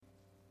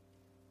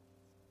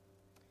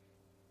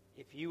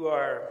If you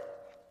are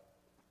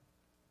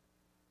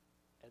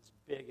as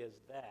big as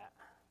that,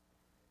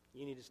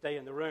 you need to stay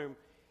in the room.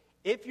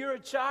 If you're a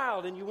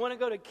child and you want to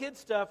go to kids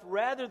stuff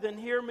rather than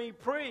hear me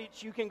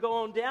preach, you can go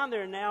on down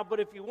there now. But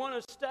if you want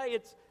to stay,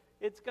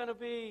 it's going to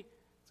be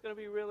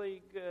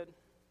really good.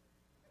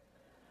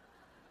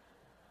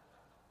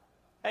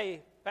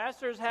 Hey,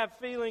 pastors have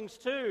feelings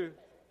too.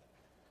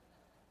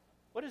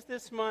 What is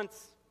this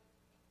month's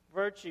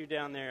virtue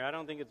down there? I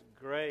don't think it's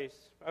grace.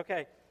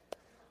 Okay.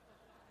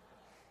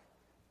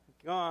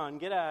 Go on,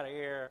 get out of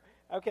here.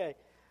 Okay.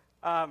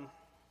 I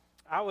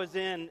was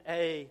in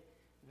a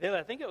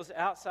village, I think it was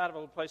outside of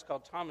a place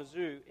called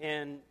Tamazu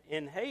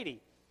in Haiti.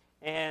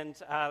 And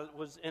I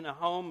was in a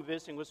home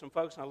visiting with some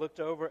folks, and I looked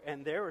over,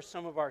 and there were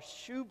some of our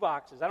shoe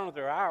boxes. I don't know if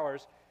they're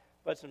ours,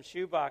 but some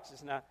shoe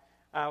boxes. And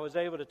I was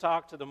able to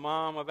talk to the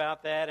mom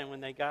about that, and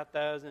when they got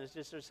those, and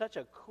there's such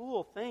a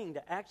cool thing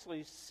to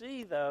actually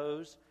see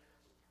those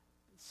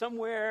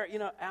somewhere,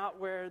 out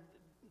where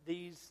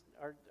these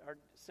are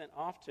sent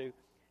off to.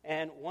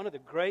 And one of the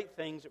great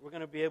things that we're going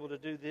to be able to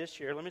do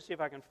this year, let me see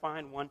if I can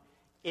find one.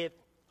 If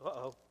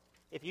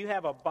you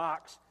have a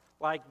box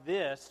like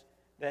this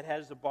that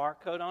has the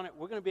barcode on it,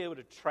 we're going to be able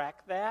to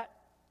track that,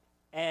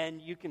 and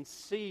you can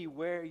see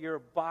where your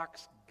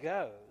box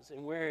goes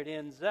and where it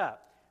ends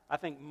up. I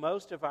think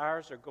most of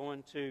ours are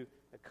going to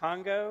the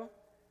Congo.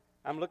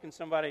 I'm looking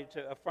somebody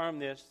to affirm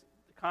this.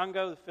 The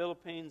Congo, the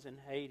Philippines, and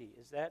Haiti.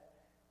 Is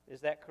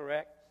that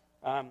correct?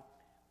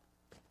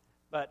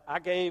 But I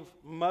gave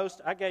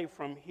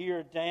from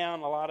here down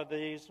a lot of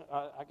these.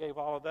 I gave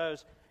all of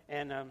those,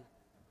 and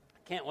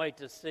can't wait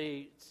to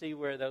see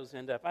where those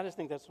end up. I just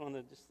think that's one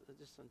of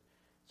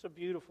it's a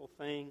beautiful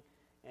thing,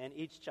 and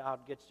each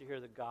child gets to hear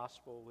the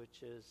gospel,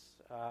 which is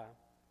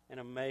an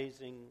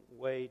amazing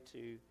way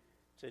to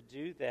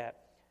do that.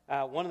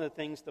 One of the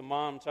things the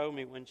mom told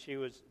me when she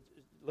was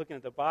looking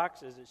at the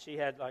boxes is she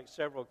had like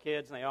several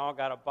kids, and they all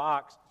got a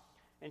box,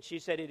 and she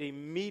said it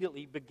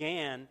immediately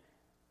began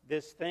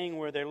this thing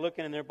where they're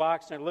looking in their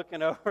box and they're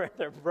looking over at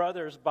their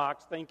brother's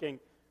box thinking,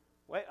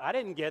 wait, I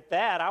didn't get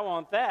that, I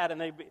want that.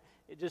 And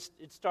it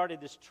started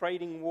this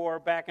trading war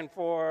back and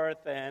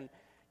forth and,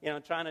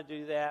 trying to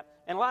do that.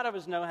 And a lot of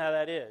us know how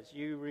that is.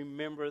 You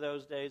remember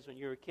those days when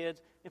you were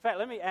kids. In fact,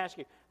 let me ask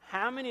you,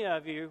 how many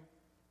of you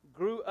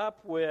grew up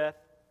with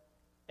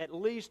at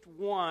least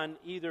one,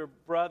 either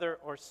brother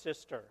or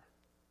sister?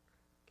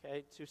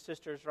 Okay, two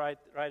sisters right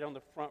on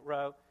the front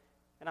row.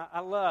 And I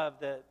love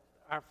that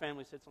our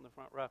family sits on the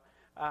front row.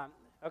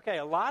 Okay,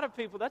 a lot of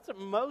people,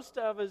 most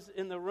of us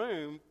in the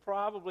room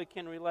probably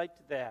can relate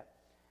to that.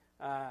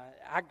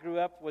 I grew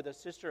up with a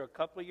sister a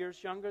couple of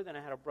years younger, then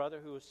I had a brother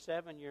who was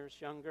 7 years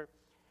younger.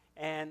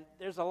 And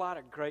there's a lot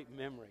of great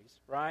memories,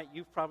 right?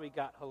 You've probably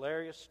got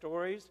hilarious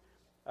stories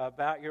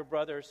about your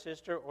brother or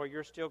sister, or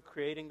you're still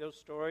creating those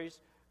stories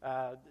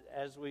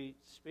as we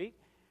speak.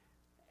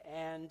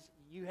 And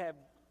you have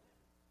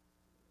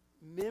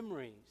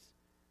memories,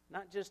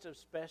 not just of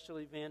special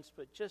events,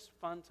 but just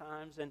fun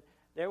times. And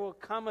there will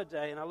come a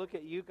day, and I look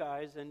at you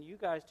guys, and you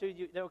guys too,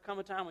 there will come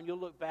a time when you'll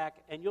look back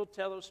and you'll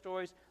tell those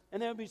stories,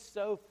 and they'll be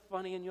so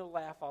funny and you'll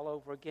laugh all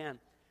over again.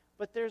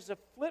 But there's a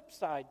flip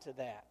side to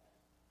that.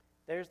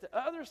 There's the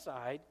other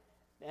side,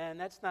 and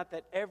that's not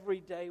that every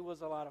day was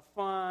a lot of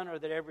fun or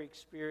that every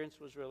experience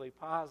was really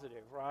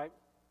positive, right?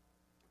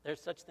 There's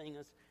such thing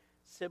as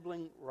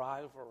sibling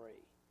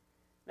rivalry.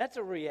 That's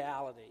a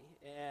reality,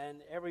 and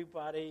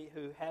everybody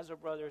who has a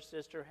brother or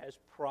sister has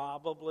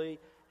probably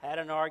had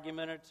an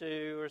argument or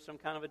two or some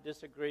kind of a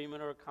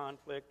disagreement or a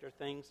conflict or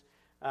things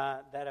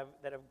that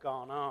have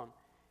gone on.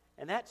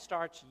 And that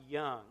starts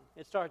young.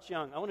 It starts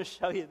young. I want to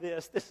show you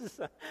this.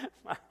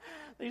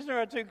 These are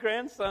our two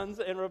grandsons,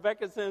 and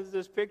Rebecca sends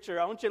this picture.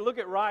 I want you to look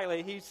at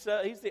Riley. He's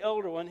the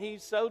older one.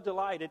 He's so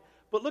delighted.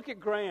 But look at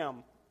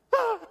Graham.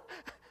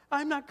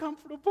 I'm not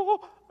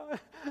comfortable.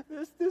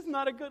 This is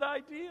not a good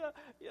idea.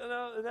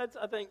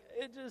 I think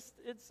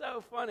it's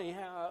so funny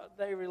how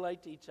they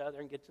relate to each other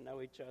and get to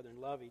know each other and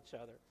love each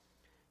other.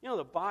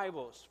 The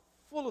Bible is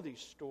full of these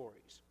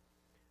stories.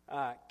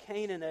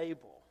 Cain and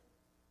Abel.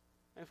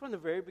 And from the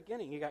very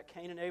beginning, you got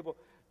Cain and Abel,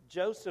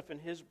 Joseph and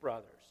his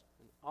brothers,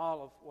 and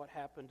all of what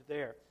happened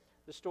there.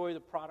 The story of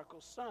the prodigal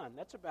son.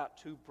 That's about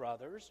two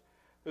brothers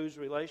whose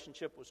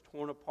relationship was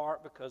torn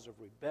apart because of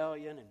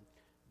rebellion and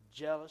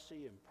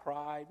jealousy and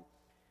pride.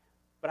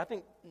 But I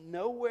think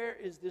nowhere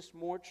is this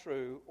more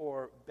true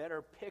or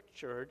better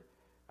pictured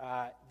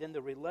than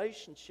the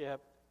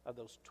relationship of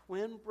those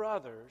twin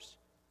brothers,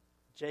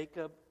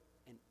 Jacob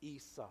and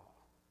Esau.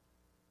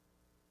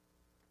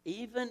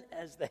 Even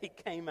as they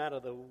came out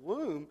of the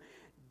womb,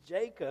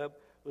 Jacob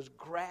was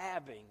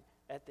grabbing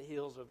at the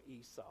heels of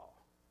Esau.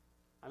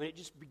 I mean, it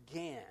just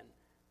began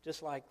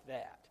just like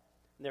that.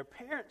 And their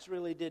parents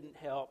really didn't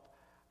help.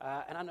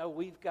 And I know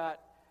we've got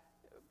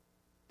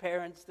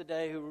parents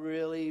today who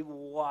really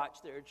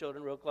watch their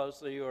children real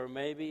closely, or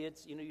maybe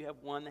it's, you have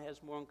one that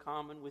has more in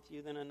common with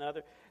you than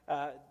another.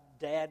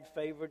 Dad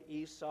favored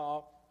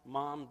Esau.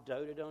 Mom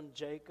doted on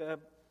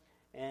Jacob.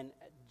 And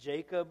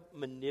Jacob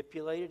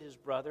manipulated his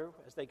brother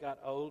as they got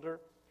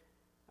older.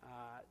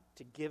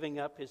 to giving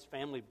up his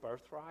family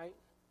birthright.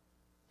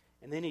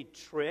 And then he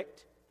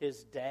tricked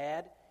his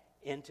dad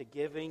into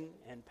giving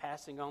and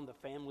passing on the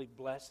family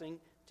blessing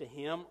to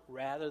him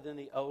rather than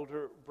the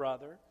older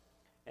brother.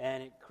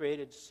 And it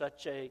created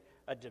such a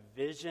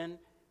division,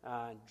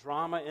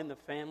 drama in the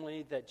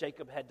family that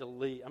Jacob had to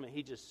leave. I mean,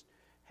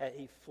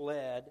 he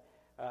fled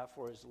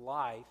for his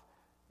life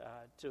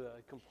to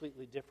a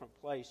completely different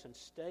place and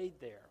stayed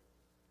there.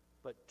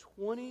 But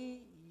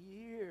 20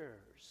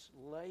 years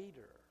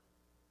later,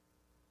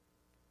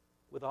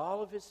 with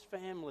all of his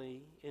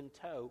family in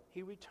tow,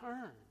 he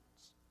returns.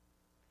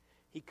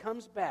 He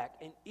comes back,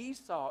 and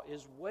Esau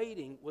is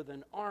waiting with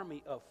an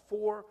army of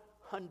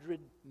 400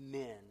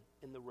 men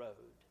in the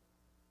road.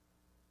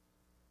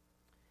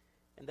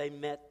 And they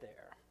met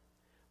there.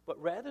 But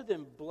rather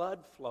than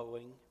blood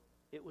flowing,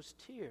 it was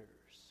tears.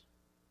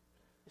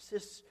 It's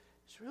this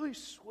really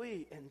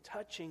sweet and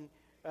touching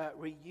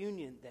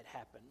reunion that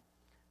happened.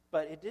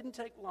 But it didn't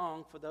take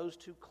long for those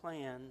two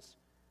clans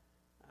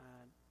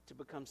to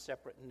become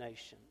separate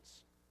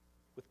nations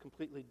with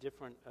completely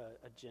different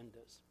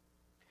agendas.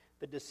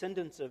 The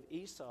descendants of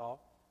Esau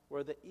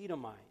were the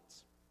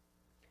Edomites.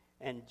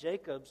 And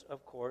Jacob's,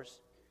 of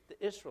course,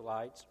 the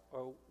Israelites,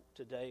 or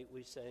today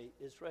we say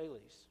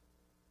Israelis.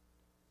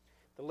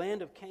 The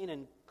land of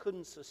Canaan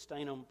couldn't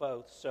sustain them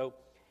both, so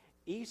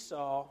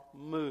Esau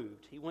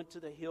moved. He went to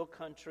the hill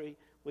country,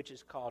 which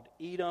is called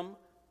Edom,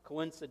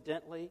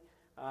 coincidentally,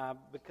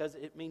 because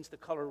it means the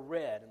color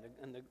red,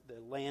 and the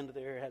land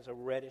there has a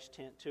reddish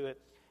tint to it.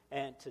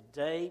 And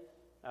today,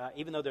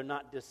 even though they're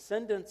not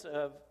descendants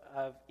of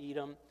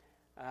Edom,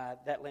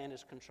 that land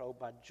is controlled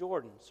by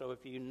Jordan. So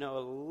if you know a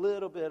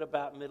little bit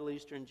about Middle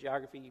Eastern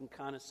geography, you can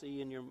kind of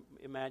see in your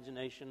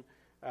imagination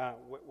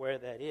where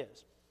that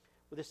is.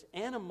 Well, this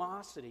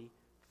animosity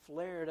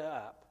flared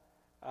up.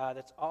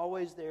 That's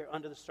always there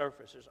under the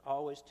surface. There's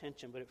always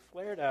tension, but it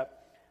flared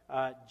up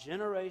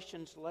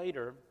generations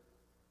later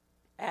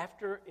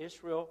after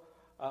Israel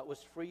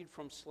was freed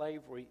from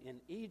slavery in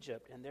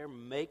Egypt, and they're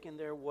making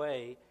their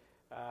way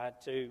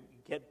to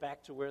get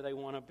back to where they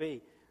want to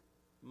be.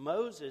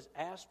 Moses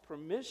asked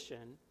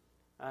permission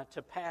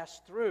to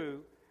pass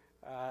through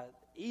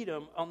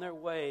Edom on their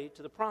way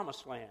to the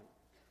Promised Land.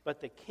 But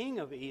the king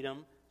of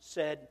Edom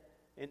said,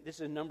 and this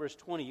is in Numbers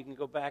 20, you can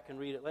go back and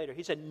read it later.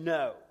 He said,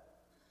 no,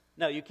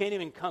 you can't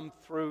even come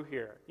through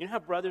here. You know how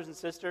brothers and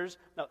sisters,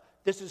 no,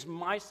 this is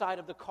my side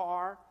of the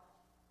car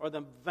or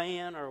the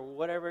van or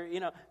whatever,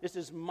 this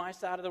is my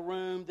side of the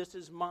room, this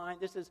is mine,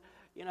 this is,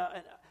 and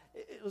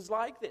it was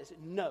like this.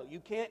 No, you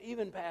can't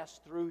even pass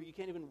through, you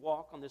can't even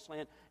walk on this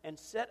land, and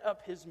set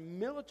up his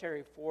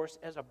military force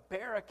as a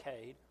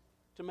barricade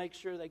to make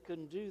sure they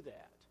couldn't do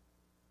that.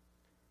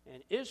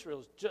 And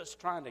Israel's just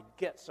trying to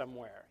get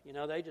somewhere.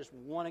 They just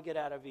want to get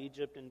out of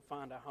Egypt and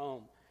find a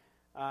home.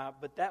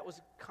 But that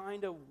was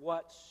kind of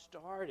what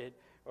started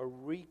or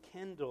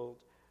rekindled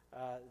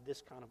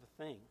this kind of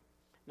a thing.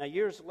 Now,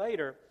 years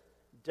later,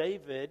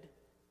 David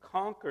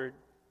conquered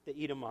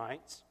the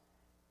Edomites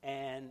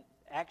and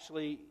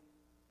actually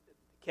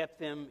kept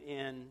them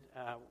in,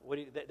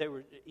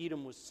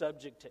 Edom was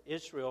subject to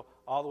Israel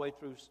all the way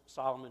through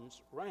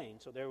Solomon's reign.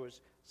 So there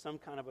was some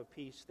kind of a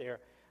peace there.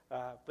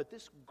 But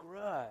this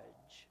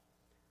grudge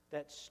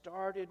that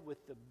started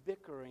with the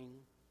bickering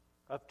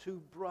of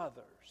two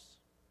brothers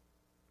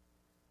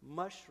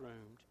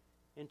mushroomed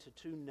into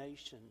two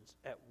nations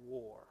at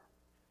war.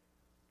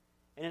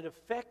 And it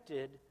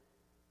affected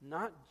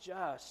not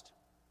just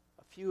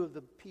a few of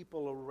the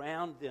people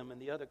around them and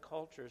the other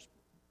cultures,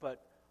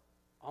 but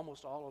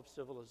almost all of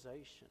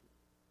civilization.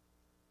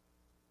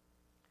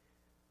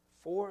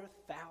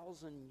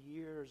 4,000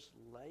 years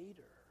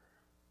later,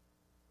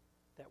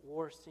 that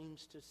war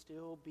seems to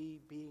still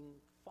be being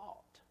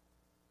fought.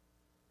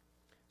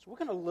 So we're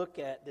going to look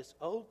at this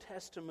Old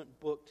Testament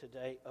book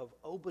today of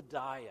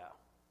Obadiah.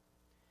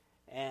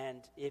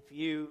 And if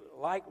you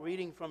like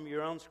reading from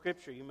your own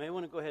scripture, you may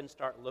want to go ahead and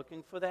start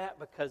looking for that,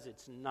 because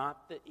it's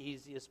not the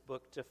easiest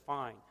book to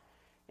find.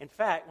 In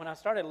fact, when I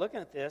started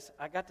looking at this,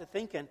 I got to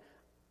thinking,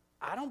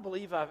 I don't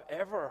believe I've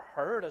ever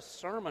heard a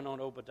sermon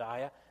on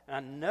Obadiah, and I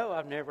know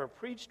I've never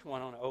preached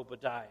one on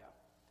Obadiah.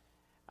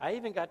 I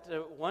even got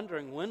to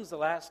wondering, when's the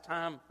last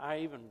time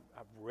I've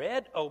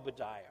read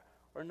Obadiah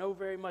or know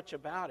very much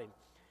about him.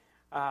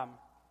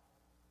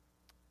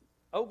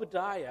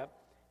 Obadiah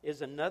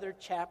is another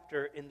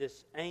chapter in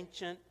this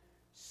ancient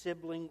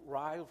sibling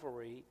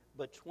rivalry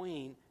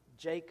between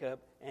Jacob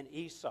and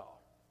Esau.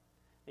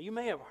 Now, you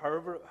may have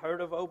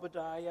heard of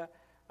Obadiah.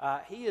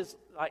 He is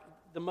like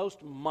the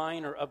most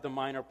minor of the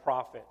minor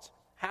prophets.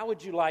 How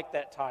would you like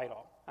that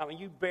title? I mean,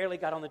 you barely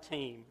got on the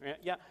team.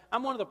 Yeah,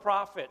 I'm one of the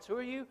prophets. Who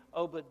are you?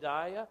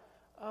 Obadiah.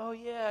 Oh,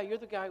 yeah, you're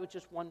the guy with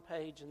just one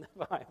page in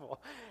the Bible.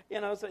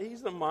 So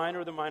he's the minor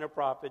of the minor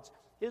prophets.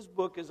 His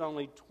book is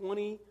only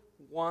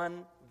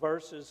 21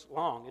 verses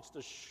long. It's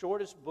the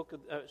shortest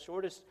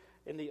shortest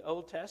in the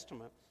Old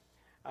Testament.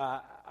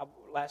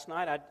 Last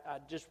night I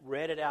just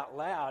read it out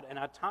loud, and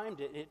I timed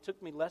it, and it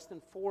took me less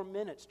than 4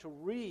 minutes to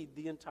read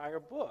the entire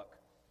book.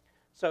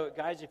 So,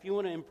 guys, if you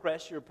want to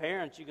impress your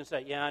parents, you can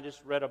say, yeah, I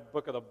just read a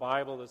book of the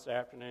Bible this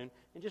afternoon,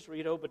 and just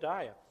read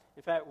Obadiah.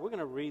 In fact, we're going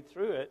to read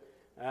through it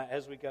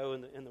as we go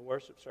in the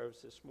worship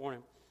service this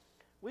morning.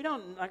 We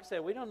don't, like I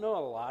said, we don't know a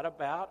lot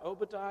about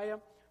Obadiah.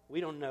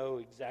 We don't know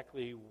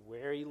exactly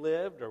where he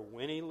lived or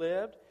when he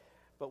lived,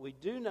 but we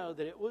do know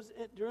that it was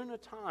during a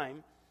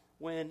time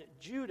when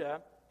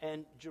Judah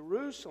and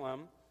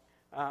Jerusalem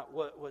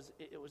were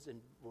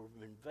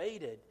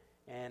invaded,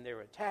 and they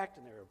were attacked,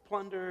 and they were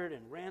plundered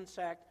and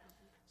ransacked.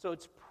 So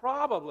it's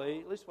probably,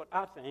 at least what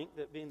I think,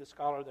 that being the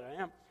scholar that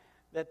I am,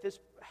 that this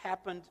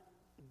happened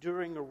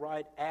during or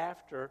right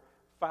after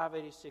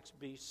 586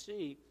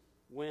 BC,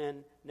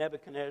 when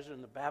Nebuchadnezzar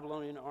and the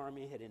Babylonian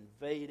army had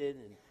invaded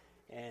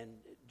and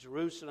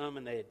Jerusalem,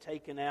 and they had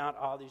taken out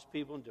all these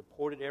people and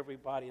deported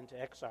everybody into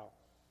exile.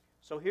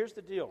 So here's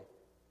the deal.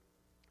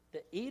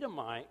 The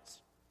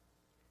Edomites,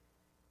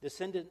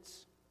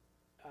 descendants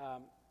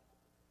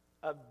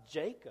of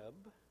Jacob,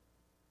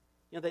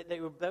 you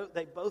know,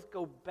 they both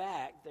go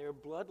back, their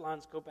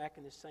bloodlines go back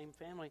in the same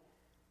family.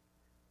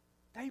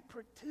 They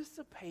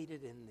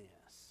participated in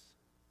this.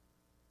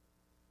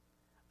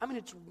 I mean,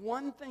 it's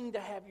one thing to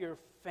have your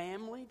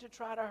family to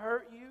try to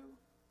hurt you,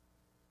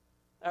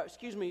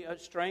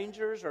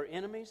 strangers or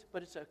enemies,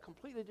 but it's a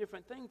completely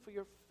different thing for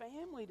your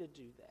family to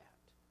do that.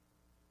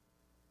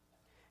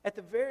 At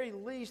the very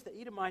least, the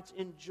Edomites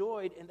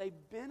enjoyed and they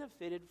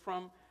benefited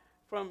from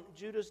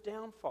Judah's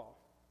downfall.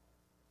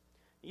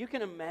 You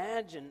can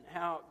imagine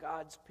how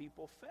God's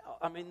people felt.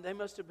 I mean, they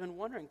must have been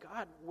wondering,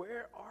 God,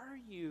 where are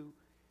you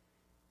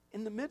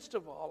in the midst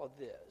of all of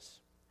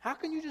this? How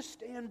can you just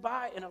stand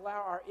by and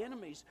allow our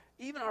enemies,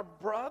 even our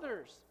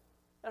brothers,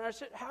 and I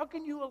said, how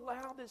can you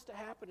allow this to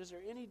happen? Is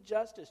there any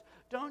justice?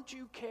 Don't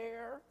you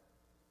care?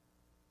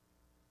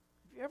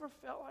 Have you ever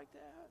felt like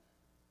that?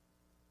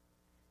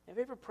 Have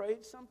you ever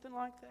prayed something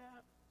like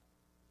that?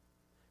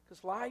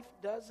 Because life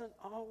doesn't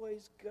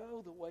always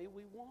go the way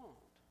we want.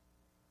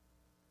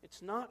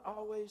 It's not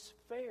always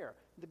fair.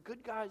 The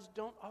good guys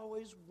don't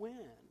always win.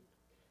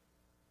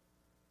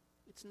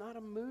 It's not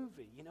a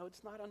movie,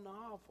 it's not a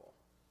novel.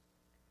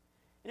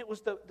 And it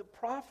was the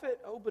prophet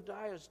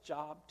Obadiah's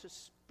job to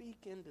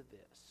speak into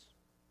this.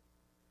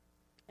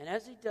 And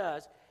as he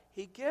does,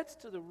 he gets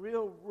to the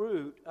real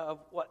root of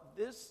what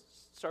this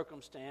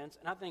circumstance,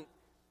 and I think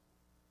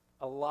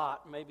a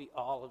lot, maybe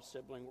all of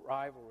sibling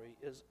rivalry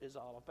is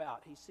all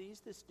about. He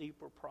sees this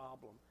deeper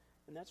problem,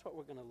 and that's what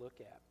we're going to look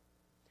at.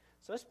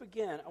 So let's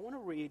begin. I want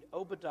to read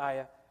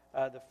Obadiah,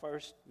 the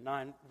first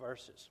 9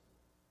 verses.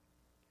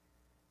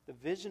 The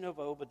vision of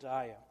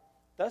Obadiah.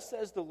 Thus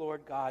says the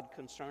Lord God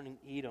concerning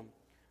Edom.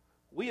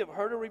 We have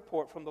heard a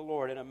report from the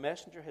Lord, and a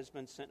messenger has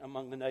been sent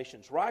among the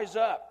nations. Rise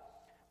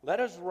up, let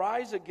us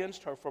rise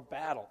against her for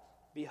battle.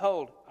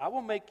 Behold, I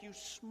will make you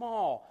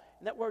small.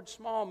 And that word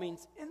small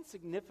means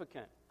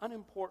insignificant,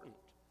 unimportant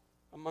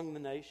among the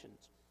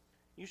nations.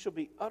 You shall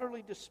be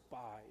utterly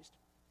despised.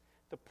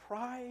 The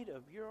pride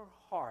of your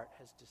heart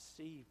has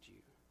deceived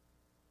you.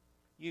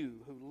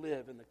 You who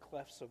live in the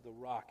clefts of the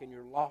rock, in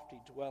your lofty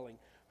dwelling,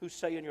 who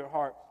say in your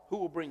heart, who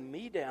will bring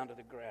me down to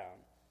the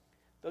ground?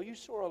 Though you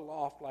soar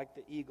aloft like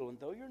the eagle, and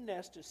though your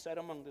nest is set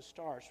among the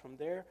stars, from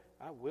there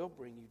I will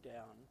bring you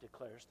down,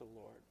 declares the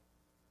Lord.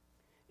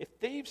 If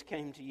thieves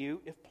came to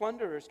you, if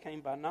plunderers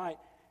came by night,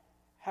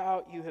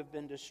 how you have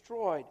been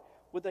destroyed,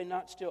 would they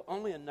not steal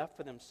only enough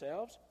for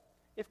themselves?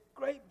 If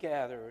grape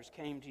gatherers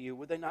came to you,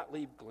 would they not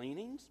leave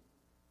gleanings?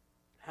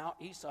 How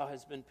Esau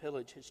has been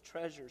pillaged, his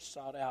treasures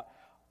sought out.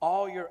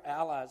 All your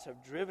allies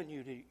have driven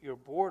you to your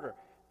border.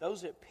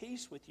 Those at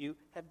peace with you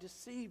have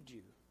deceived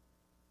you.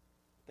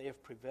 They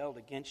have prevailed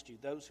against you.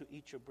 Those who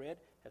eat your bread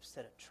have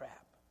set a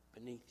trap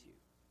beneath you.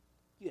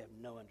 You have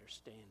no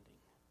understanding.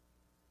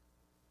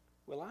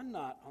 Will I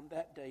not, on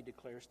that day,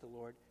 declares the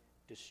Lord,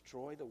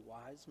 destroy the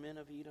wise men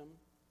of Edom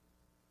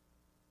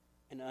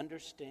and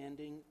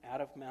understanding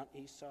out of Mount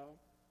Esau?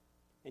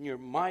 And your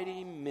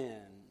mighty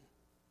men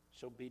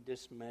shall be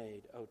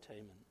dismayed, O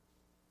Taman,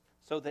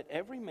 so that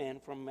every man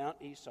from Mount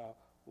Esau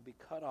will be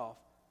cut off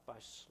by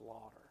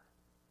slaughter.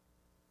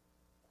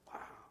 Wow,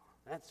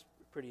 that's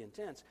pretty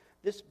intense.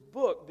 This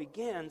book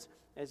begins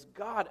as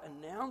God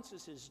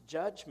announces his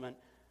judgment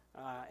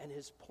and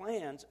his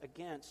plans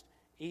against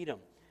Edom.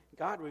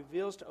 God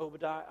reveals to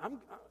Obadiah,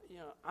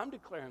 I'm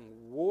declaring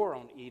war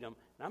on Edom,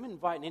 and I'm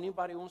inviting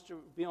anybody who wants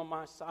to be on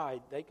my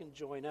side, they can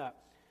join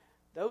up.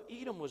 Though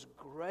Edom was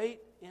great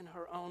in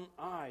her own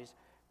eyes,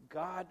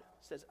 God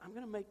says, I'm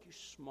going to make you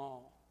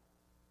small.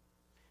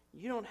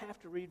 You don't have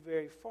to read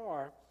very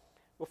far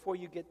before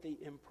you get the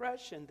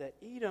impression that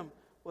Edom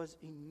was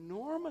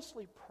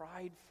enormously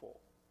prideful.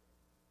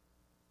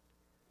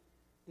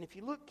 And if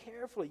you look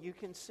carefully, you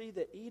can see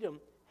that Edom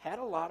had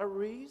a lot of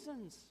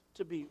reasons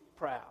to be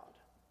proud.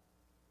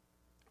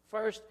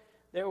 First,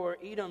 there were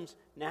Edom's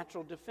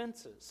natural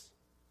defenses.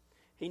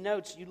 He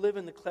notes, you live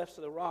in the clefts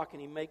of the rock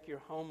and you make your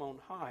home on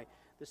high.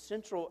 The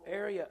central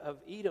area of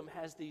Edom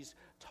has these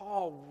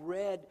tall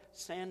red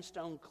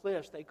sandstone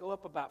cliffs. They go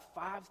up about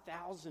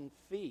 5,000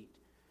 feet.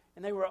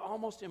 And they were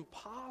almost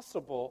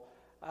impossible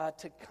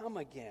to come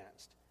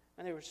against.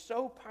 And they were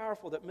so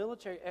powerful that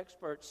military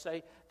experts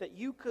say that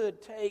you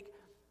could take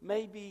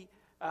maybe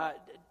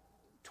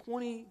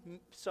 20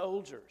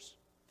 soldiers.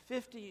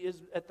 50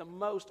 is at the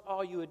most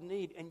all you would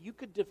need, and you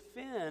could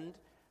defend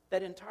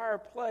that entire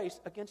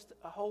place against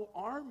a whole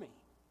army.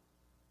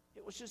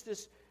 It was just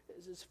this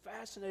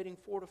fascinating,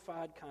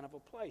 fortified kind of a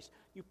place.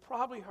 You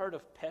probably heard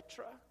of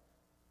Petra,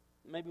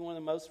 maybe one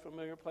of the most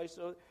familiar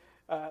places.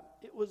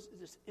 It was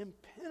this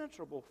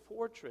impenetrable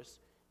fortress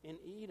in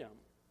Edom.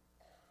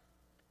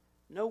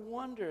 No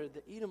wonder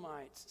the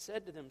Edomites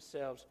said to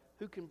themselves,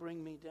 "Who can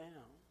bring me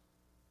down?"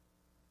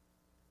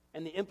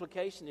 And the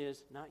implication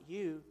is, not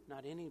you,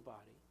 not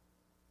anybody.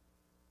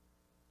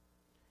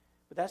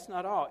 But that's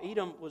not all.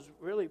 Edom was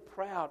really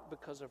proud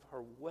because of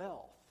her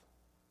wealth.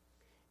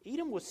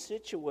 Edom was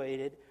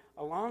situated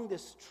along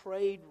this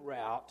trade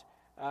route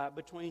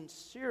between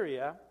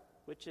Syria,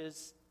 which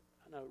is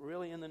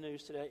really in the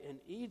news today, and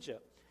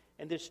Egypt.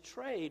 And this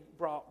trade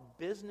brought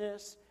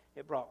business,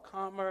 it brought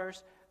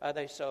commerce.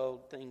 They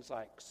sold things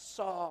like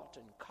salt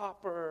and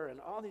copper and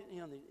all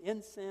the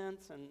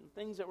incense and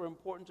things that were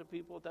important to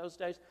people at those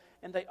days.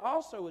 And they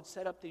also would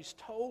set up these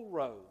toll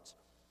roads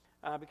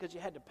because you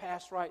had to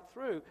pass right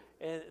through.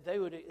 And they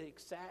would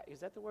exact.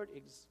 Is that the word?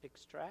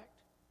 Extract?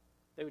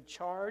 They would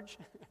charge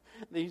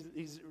these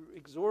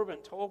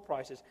exorbitant toll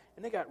prices,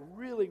 and they got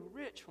really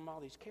rich from all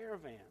these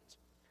caravans.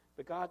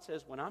 But God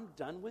says, when I'm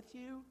done with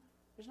you,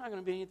 there's not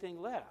going to be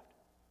anything left.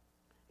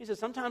 He says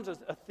sometimes a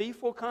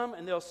thief will come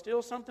and they'll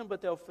steal something,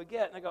 but they'll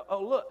forget. And they go,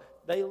 oh, look,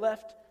 they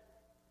left.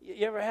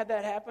 You ever had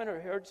that happen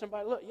or heard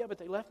somebody, look, yeah, but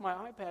they left my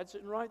iPad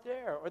sitting right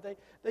there. Or they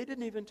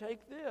didn't even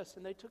take this,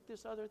 and they took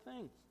this other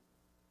thing.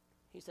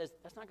 He says,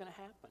 that's not going to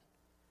happen.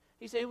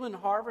 He says, even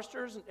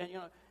harvesters, and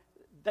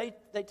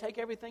they take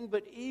everything,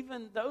 but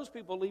even those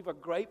people leave a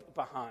grape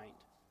behind.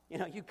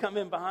 You come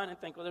in behind and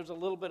think, well, there's a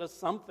little bit of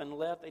something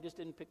left. They just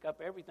didn't pick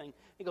up everything.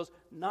 He goes,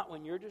 not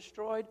when you're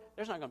destroyed.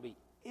 There's not going to be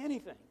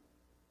anything.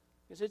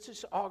 Because it's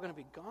just all going to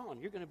be gone.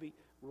 You're going to be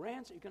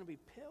ransomed. You're going to be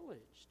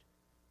pillaged.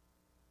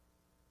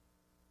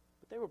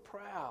 But they were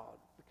proud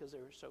because they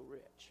were so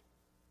rich.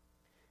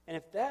 And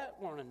if that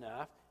weren't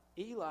enough,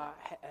 Eli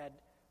had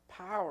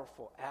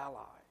powerful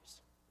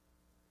allies.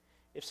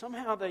 If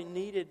somehow they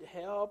needed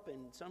help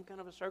in some kind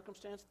of a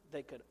circumstance,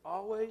 they could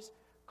always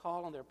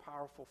call on their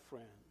powerful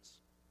friends.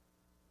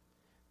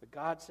 But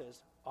God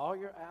says, all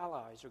your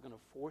allies are going to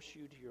force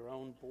you to your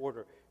own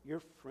border. Your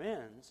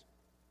friends,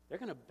 they're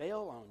going to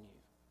bail on you.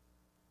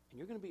 And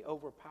you're going to be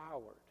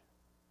overpowered.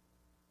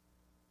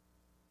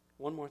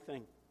 One more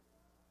thing.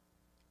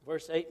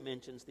 Verse 8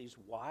 mentions these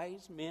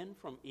wise men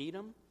from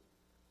Edom.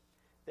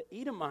 The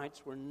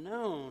Edomites were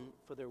known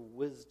for their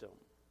wisdom.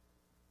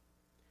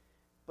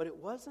 But it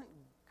wasn't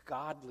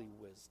godly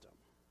wisdom.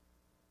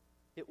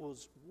 It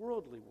was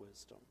worldly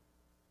wisdom.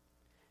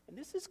 And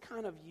this is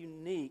kind of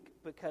unique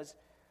because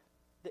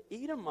the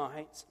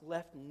Edomites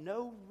left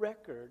no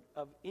record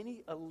of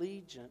any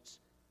allegiance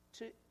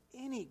to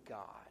any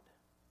god.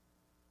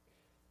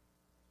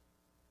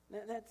 Now,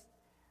 that's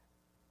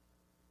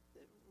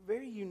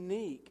very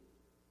unique.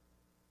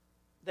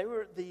 They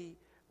were the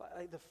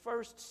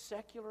first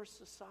secular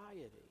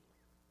society.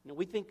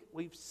 We think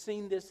we've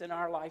seen this in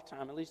our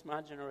lifetime, at least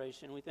my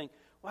generation. We think,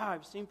 wow,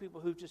 I've seen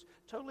people who've just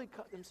totally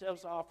cut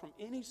themselves off from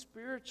any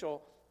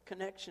spiritual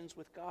connections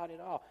with God at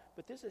all.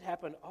 But this had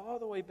happened all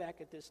the way back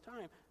at this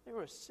time. They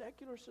were a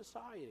secular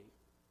society.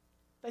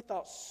 They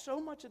thought so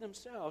much of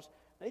themselves,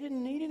 they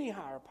didn't need any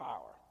higher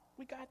power.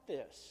 We got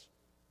this.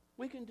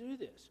 We can do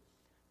this.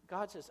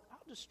 God says,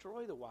 I'll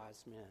destroy the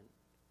wise men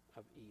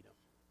of Edom.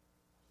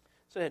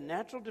 So they had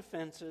natural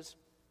defenses,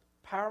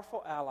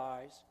 powerful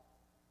allies,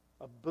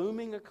 a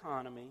booming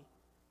economy,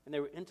 and they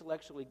were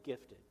intellectually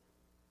gifted.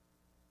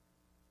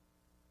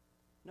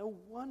 No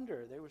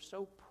wonder they were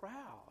so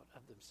proud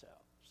of themselves.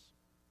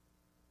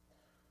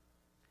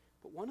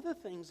 But one of the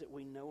things that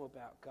we know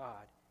about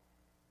God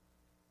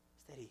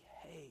is that He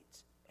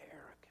hates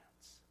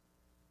arrogance.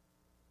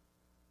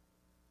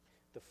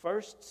 The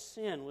first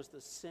sin was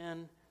the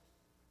sin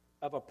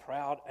of a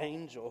proud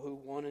angel who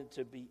wanted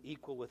to be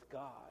equal with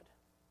God.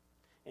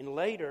 And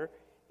later,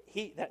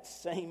 that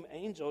same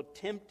angel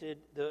tempted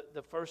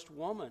the first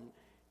woman,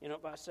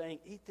 by saying,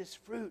 eat this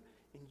fruit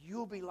and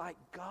you'll be like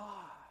God.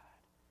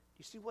 Do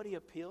you see what he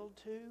appealed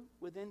to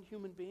within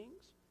human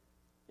beings?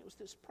 It was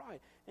this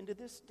pride. And to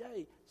this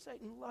day,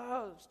 Satan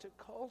loves to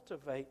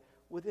cultivate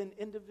within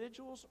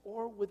individuals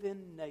or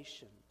within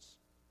nations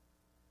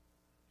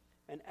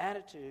an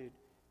attitude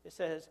that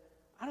says,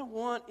 I don't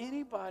want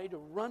anybody to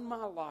run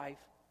my life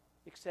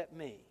except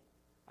me.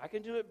 I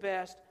can do it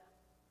best.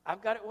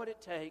 I've got it what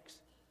it takes.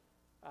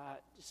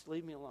 Just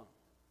leave me alone.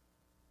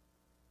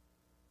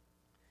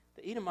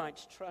 The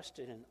Edomites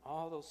trusted in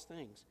all those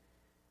things.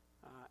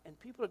 And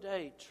people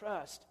today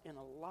trust in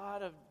a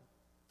lot of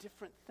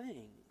different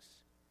things.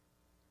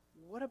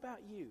 What about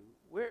you?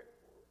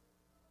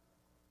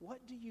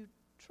 What do you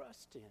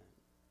trust in?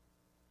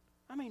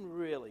 I mean,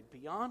 really,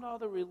 beyond all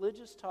the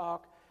religious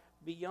talk,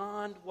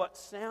 beyond what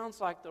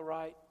sounds like the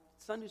right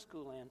Sunday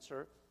school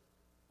answer,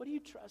 What are you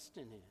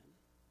trusting in?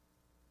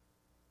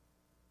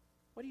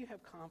 What do you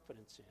have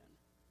confidence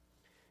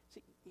in?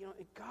 See,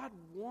 God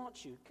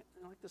wants you,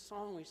 like the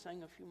song we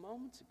sang a few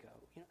moments ago.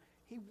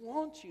 He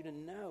wants you to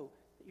know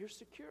that you're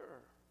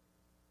secure.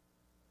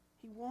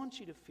 He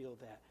wants you to feel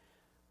that.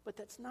 But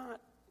that's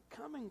not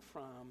coming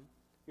from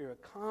your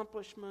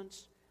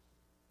accomplishments,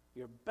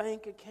 your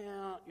bank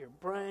account, your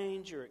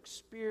brains, your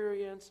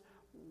experience,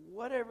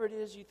 whatever it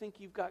is you think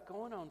you've got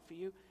going on for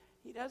you.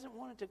 He doesn't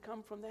want it to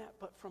come from that,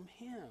 but from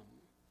Him.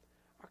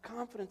 Our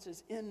confidence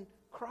is in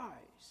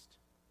Christ.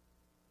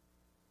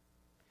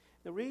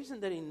 The reason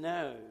that He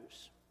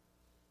knows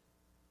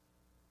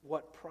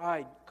what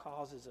pride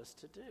causes us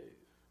to do,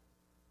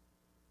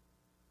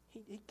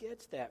 He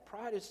gets that.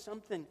 Pride is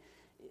something,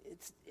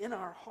 it's in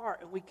our heart,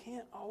 and we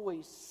can't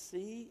always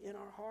see in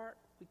our heart.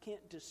 We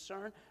can't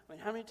discern. I mean,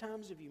 how many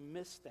times have you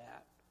missed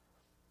that?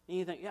 And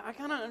you think, yeah, I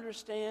kind of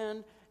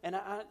understand, and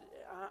I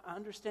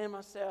understand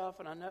myself,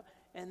 and I know,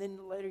 and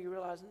then later you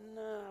realize,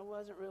 no, I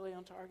wasn't really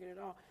on target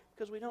at all,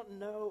 because we don't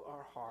know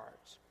our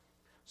hearts.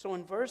 So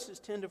in verses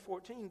 10 to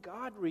 14,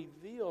 God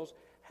reveals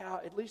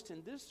how, at least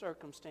in this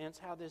circumstance,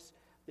 how this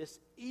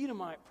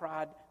Edomite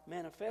pride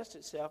manifests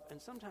itself,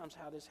 and sometimes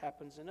how this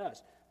happens in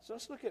us. So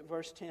let's look at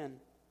verse 10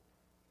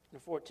 to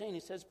 14. He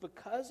says,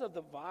 because of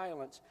the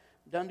violence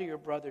done to your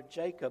brother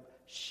Jacob,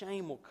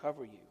 shame will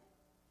cover you,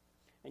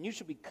 and you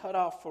shall be cut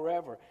off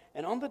forever.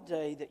 And on the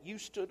day that you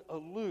stood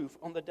aloof,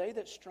 on the day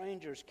that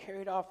strangers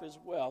carried off his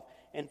wealth,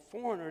 and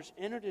foreigners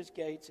entered his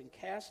gates and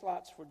cast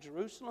lots for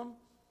Jerusalem,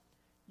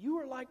 you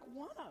were like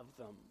one of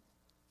them.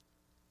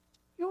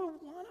 You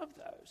were one of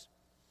those.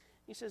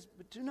 He says,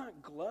 but do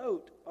not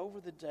gloat over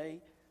the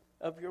day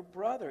of your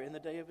brother in the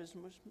day of his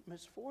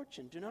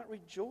misfortune. Do not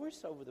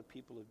rejoice over the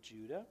people of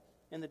Judah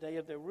in the day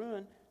of their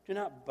ruin. Do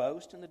not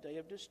boast in the day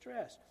of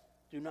distress.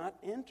 Do not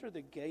enter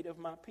the gate of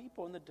my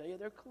people in the day of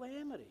their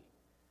calamity.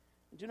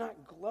 Do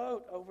not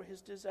gloat over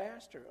his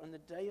disaster on the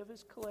day of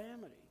his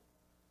calamity.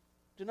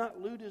 Do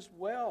not loot his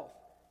wealth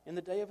in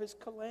the day of his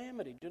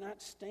calamity. Do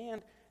not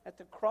stand at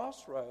the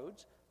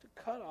crossroads to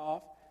cut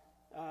off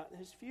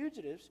his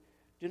fugitives.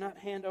 Do not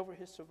hand over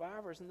his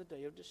survivors in the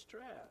day of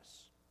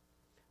distress.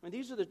 I mean,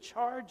 these are the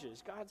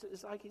charges. God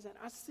is like He's saying,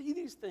 I see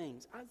these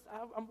things.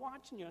 I'm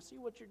watching you. I see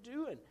what you're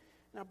doing.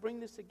 And I bring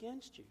this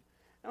against you.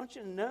 I want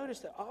you to notice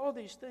that all of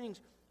these things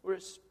were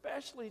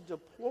especially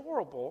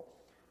deplorable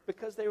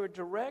because they were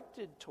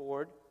directed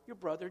toward your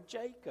brother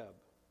Jacob.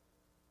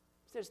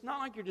 He said, it's not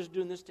like you're just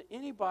doing this to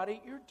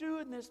anybody. You're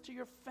doing this to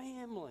your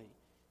family.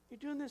 You're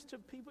doing this to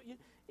people. You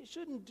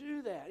shouldn't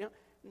do that.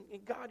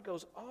 And God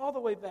goes all the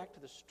way back to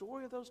the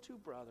story of those two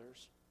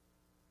brothers,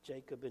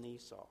 Jacob and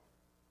Esau.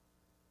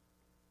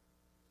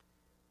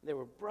 They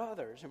were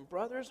brothers, and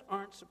brothers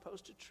aren't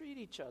supposed to treat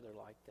each other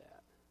like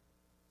that.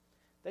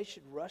 They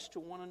should rush to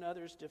one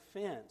another's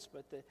defense,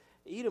 but the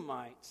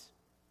Edomites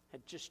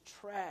had just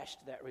trashed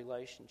that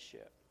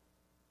relationship.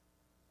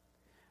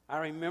 I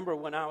remember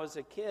when I was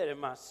a kid, and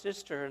my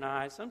sister and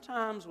I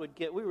sometimes we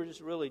were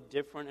just really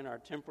different in our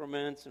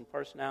temperaments and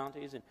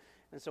personalities,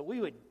 and so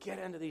we would get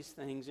into these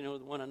things,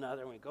 with one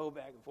another, and we'd go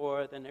back and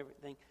forth and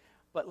everything.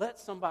 But let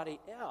somebody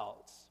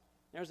else.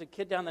 There was a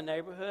kid down the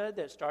neighborhood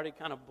that started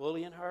kind of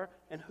bullying her,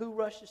 and who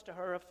rushes to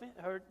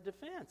her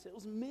defense? It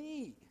was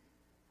me.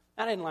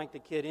 I didn't like the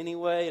kid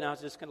anyway, and I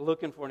was just kind of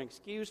looking for an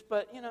excuse,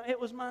 but, it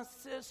was my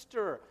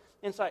sister.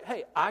 And it's like,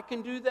 hey, I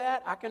can do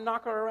that. I can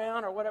knock her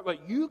around or whatever,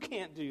 but you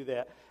can't do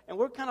that. And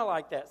we're kind of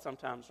like that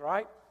sometimes,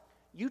 right?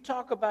 You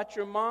talk about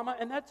your mama,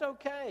 and that's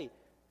okay.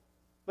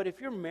 But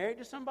if you're married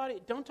to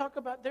somebody, don't talk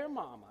about their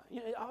mama.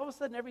 All of a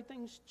sudden,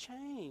 everything's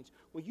changed.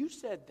 Well, you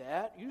said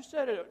that. You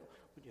said it.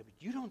 Yeah, but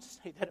you don't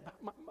say that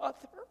about my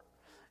mother.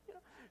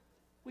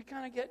 We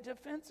kind of get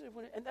defensive,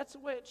 and that's the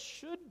way it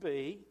should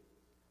be.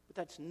 But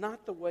that's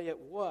not the way it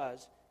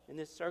was in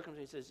this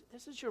circumstance. He says,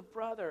 this is your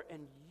brother,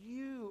 and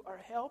you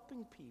are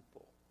helping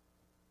people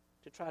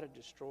to try to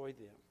destroy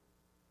them.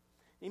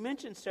 He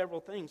mentions several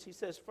things. He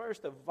says,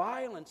 first, the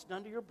violence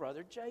done to your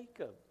brother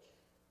Jacob.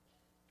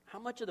 How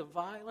much of the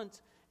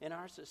violence in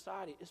our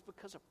society is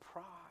because of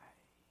pride?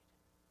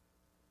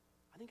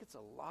 I think it's a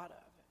lot of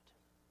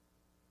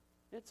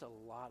it. It's a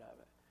lot of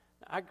it.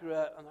 Now, I grew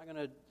up, I'm not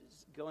going to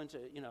go into,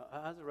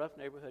 I was a rough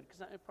neighborhood,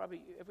 because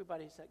probably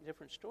everybody's got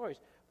different stories,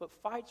 but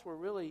fights were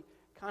really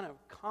kind of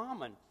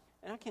common.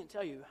 And I can't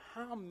tell you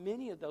how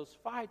many of those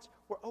fights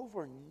were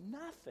over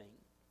nothing.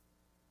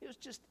 It was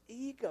just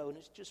ego, and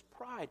it's just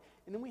pride.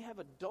 And then we have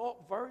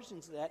adult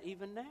versions of that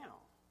even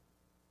now.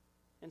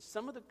 And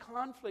some of the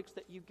conflicts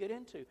that you get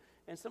into,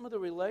 and some of the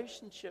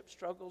relationship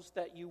struggles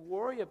that you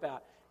worry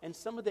about, and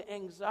some of the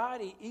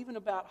anxiety even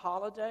about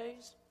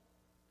holidays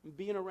and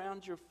being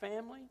around your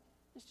family,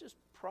 it's just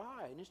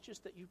pride. And it's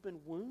just that you've been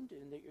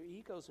wounded and that your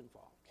ego's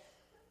involved.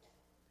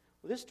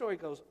 Well, this story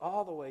goes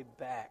all the way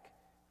back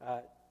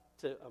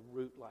to a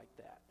root like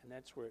that, and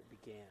that's where it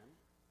began.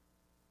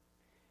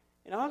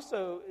 And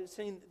also,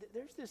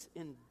 there's this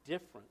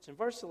indifference. In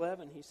verse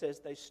 11, he says,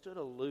 they stood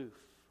aloof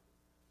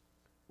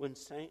when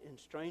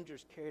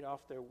strangers carried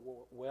off their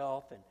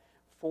wealth and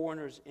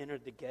foreigners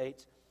entered the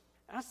gates.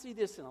 I see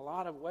this in a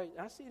lot of ways.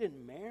 I see it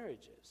in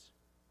marriages.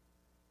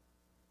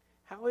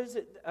 How is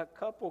it a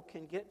couple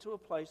can get to a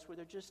place where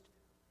they're just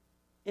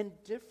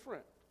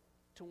indifferent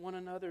to one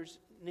another's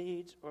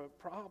needs or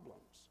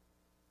problems?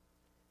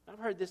 I've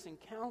heard this in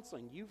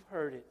counseling. You've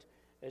heard it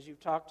as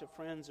you've talked to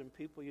friends and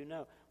people you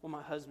know. Well,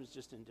 my husband's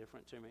just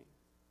indifferent to me.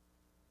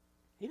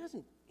 He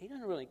doesn't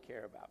really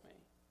care about me.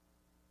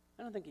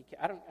 I don't think he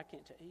cares. I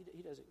can't tell.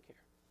 He doesn't care.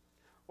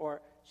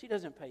 Or she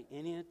doesn't pay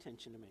any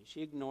attention to me.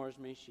 She ignores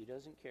me. She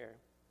doesn't care.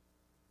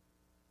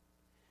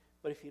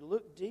 But if you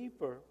look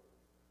deeper,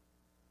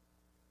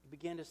 you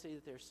begin to see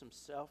that there's some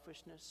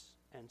selfishness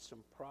and some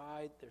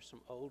pride. There's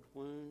some old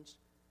wounds.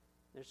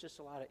 There's just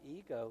a lot of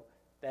ego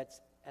that's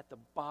at the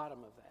bottom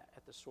of that,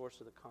 at the source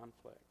of the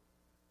conflict.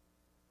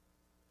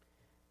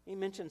 He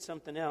mentioned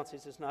something else. He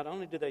says, not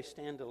only do they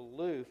stand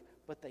aloof,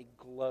 but they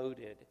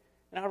gloated.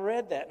 And I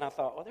read that and I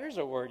thought, well, there's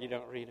a word you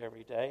don't read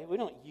every day. We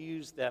don't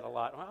use that a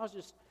lot. Well, I was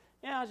just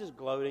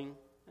gloating.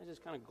 I was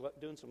just kind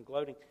of doing some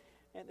gloating.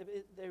 And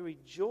they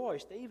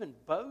rejoiced. They even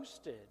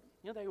boasted.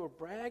 They were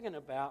bragging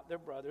about their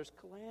brother's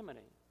calamity.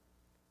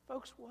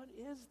 Folks, what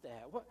is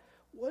that?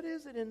 What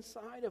is it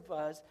inside of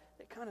us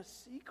that kind of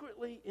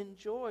secretly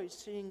enjoys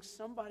seeing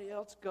somebody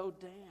else go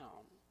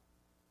down?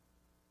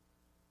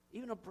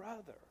 Even a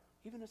brother,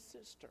 even a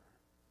sister.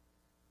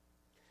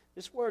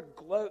 This word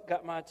gloat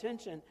got my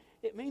attention.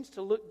 It means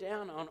to look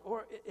down on,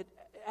 or it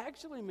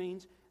actually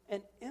means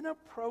an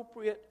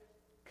inappropriate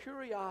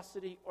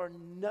curiosity or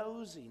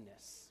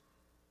nosiness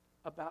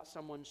about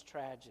someone's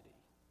tragedy.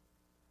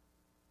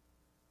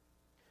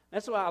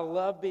 That's why I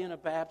love being a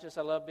Baptist.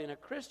 I love being a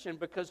Christian,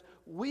 because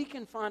we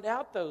can find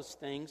out those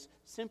things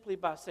simply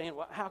by saying,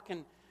 well, how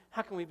can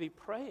we be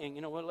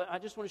praying? Well, I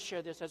just want to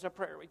share this as a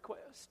prayer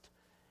request.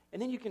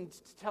 And then you can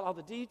tell all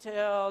the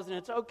details, and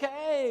it's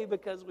okay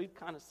because we've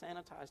kind of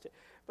sanitized it.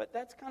 But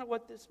that's kind of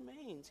what this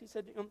means. He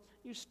said,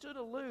 you stood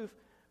aloof,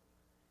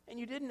 and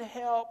you didn't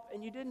help,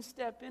 and you didn't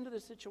step into the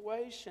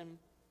situation,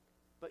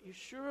 but you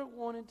sure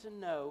wanted to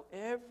know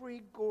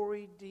every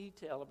gory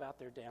detail about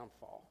their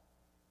downfall.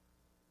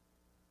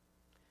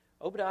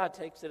 Obadiah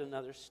takes it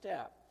another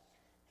step.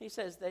 He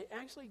says they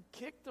actually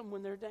kicked them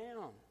when they're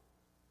down.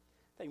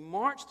 They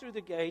marched through the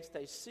gates.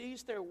 They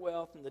seized their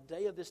wealth in the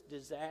day of this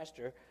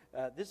disaster.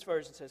 This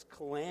version says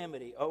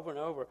calamity over and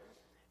over.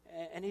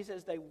 And he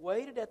says they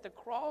waited at the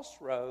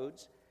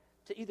crossroads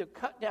to either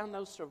cut down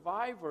those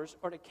survivors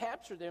or to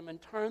capture them and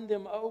turn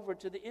them over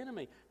to the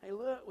enemy. Hey,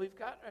 look,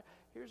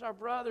 here's our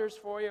brothers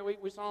for you.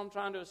 We saw them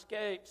trying to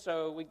escape,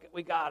 so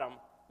we got them.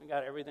 We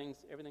got everything's.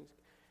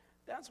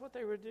 That's what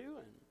they were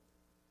doing.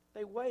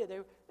 They waited.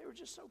 They were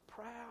just so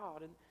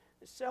proud. And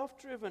the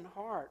self-driven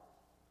heart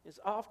is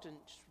often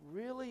just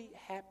really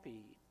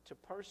happy to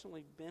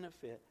personally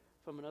benefit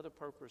from another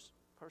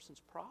person's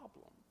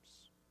problems.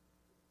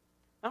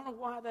 I don't know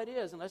why that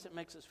is, unless it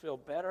makes us feel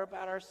better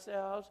about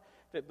ourselves,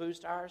 if it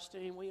boosts our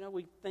esteem.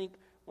 We think,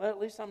 well, at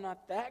least I'm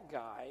not that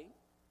guy.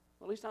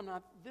 Well, at least I'm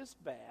not this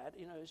bad,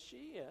 as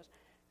she is.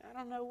 I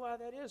don't know why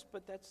that is,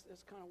 but that's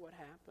kind of what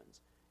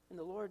happens. And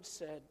the Lord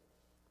said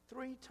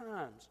 3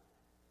 times,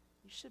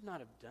 you should not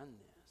have done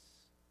this.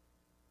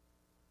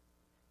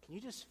 Can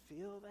you just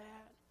feel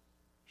that?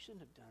 You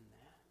shouldn't have done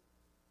that.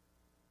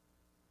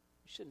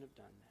 You shouldn't have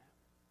done that.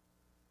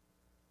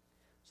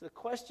 So the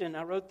question,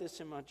 I wrote this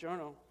in my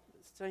journal,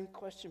 the same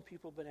question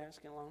people have been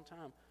asking a long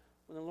time.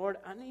 Well, the Lord,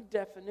 I need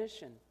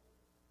definition.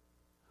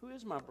 Who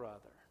is my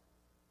brother?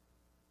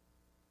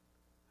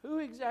 Who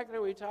exactly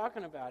are we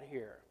talking about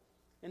here?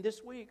 And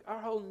this week, our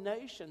whole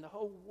nation, the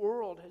whole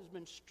world has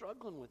been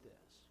struggling with this.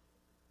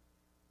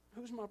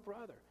 Who's my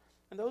brother?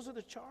 And those are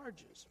the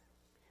charges.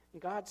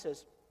 And God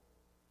says,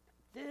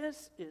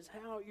 this is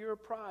how your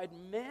pride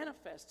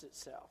manifests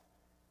itself.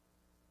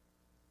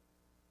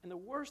 And the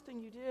worst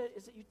thing you did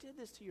is that you did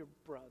this to your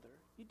brother.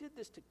 You did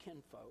this to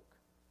kinfolk.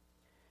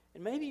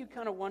 And maybe you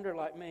kind of wonder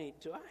like me,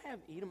 do I have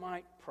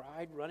Edomite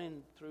pride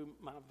running through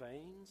my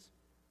veins?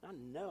 I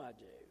know I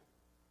do.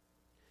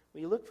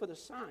 Well, you look for the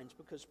signs,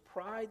 because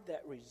pride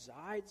that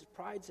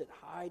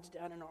hides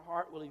down in our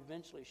heart will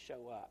eventually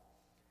show up.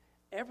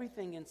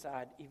 Everything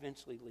inside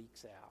eventually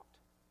leaks out.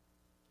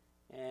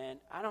 And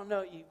I don't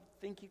know, you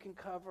think you can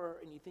cover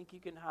and you think you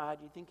can hide,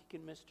 you think you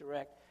can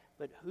misdirect,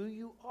 but who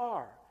you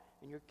are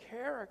and your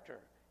character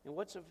and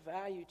what's of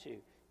value to you,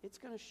 it's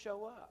going to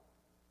show up.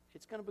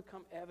 It's going to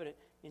become evident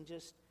in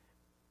just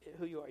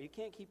who you are. You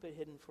can't keep it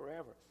hidden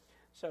forever.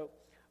 So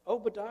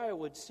Obadiah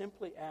would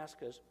simply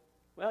ask us,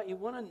 well, you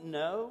want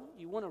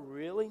to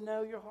really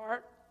know your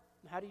heart?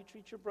 How do you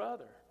treat your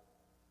brother?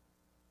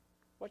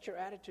 What's your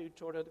attitude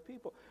toward other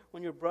people?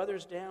 When your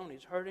brother's down, when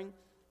he's hurting,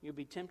 you'll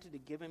be tempted to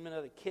give him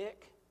another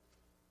kick?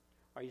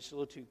 Are you just a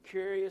little too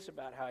curious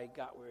about how he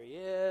got where he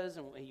is,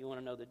 and you want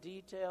to know the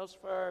details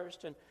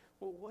first? And,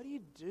 well, what do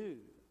you do?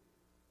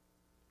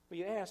 Well,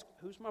 you ask,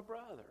 who's my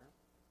brother?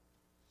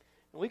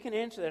 And we can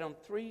answer that on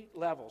 3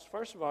 levels.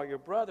 First of all, your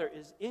brother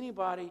is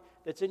anybody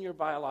that's in your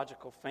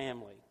biological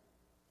family.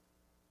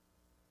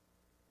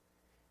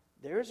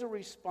 There's a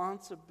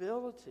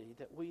responsibility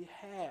that we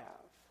have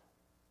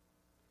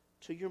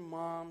to your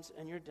moms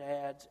and your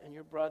dads and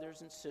your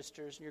brothers and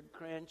sisters and your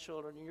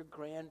grandchildren and your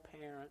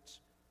grandparents.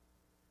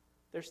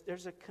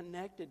 There's a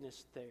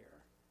connectedness there,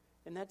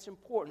 and that's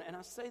important. And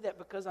I say that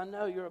because I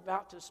know you're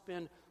about to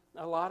spend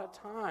a lot of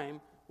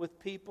time with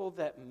people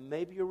that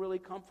maybe you're really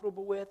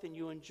comfortable with and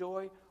you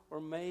enjoy, or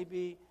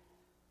maybe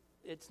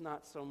it's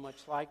not so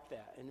much like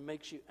that. And it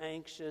makes you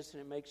anxious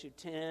and it makes you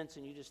tense,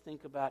 and you just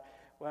think about,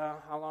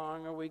 well, how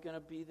long are we going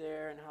to be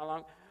there, and how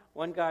long?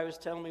 One guy was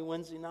telling me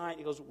Wednesday night,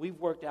 he goes, we've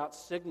worked out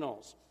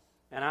signals.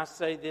 And I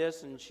say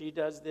this and she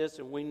does this,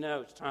 and we know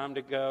it's time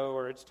to go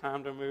or it's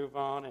time to move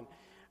on. And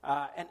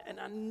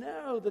I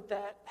know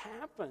that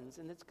happens,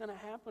 and it's going to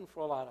happen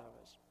for a lot of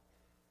us.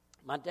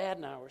 My dad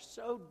and I were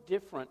so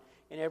different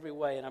in every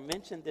way, and I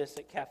mentioned this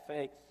at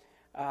Cafe.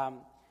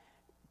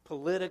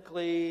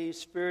 Politically,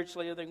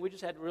 spiritually, everything. We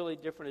just had really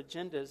different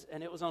agendas,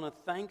 and it was on a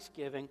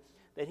Thanksgiving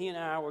that he and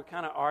I were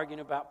kind of arguing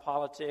about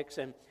politics,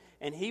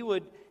 and he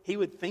would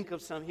think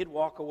of something. He'd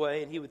walk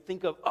away, and he would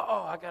think of,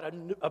 I got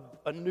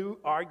a new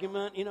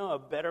argument, a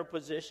better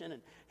position,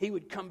 and he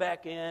would come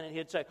back in, and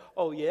he'd say,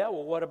 oh yeah,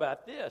 well what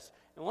about this?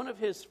 And one of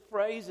his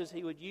phrases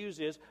he would use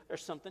is,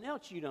 there's something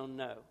else you don't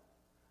know.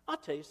 I'll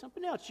tell you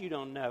something else you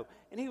don't know.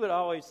 And he would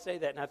always say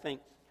that, and I think,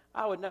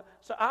 I would know.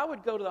 So I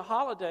would go to the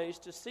holidays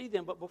to see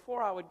them, but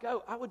before I would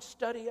go, I would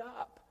study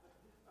up.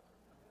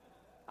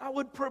 I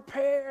would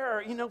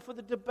prepare, for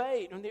the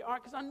debate and the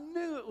art, because I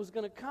knew it was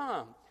going to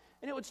come.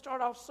 And it would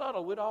start off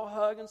subtle. We'd all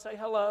hug and say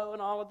hello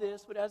and all of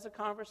this, but as the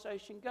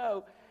conversation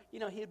go,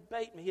 he'd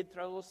bait me. He'd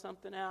throw a little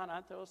something out, and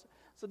I'd throw something.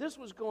 So this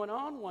was going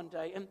on one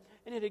day, and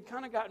it had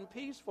kind of gotten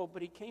peaceful,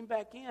 but he came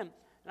back in, and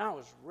I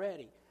was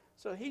ready.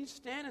 So he's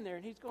standing there,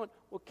 and he's going,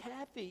 well,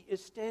 Kathy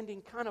is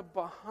standing kind of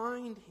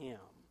behind him,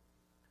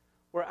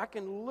 where I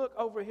can look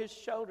over his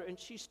shoulder, and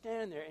she's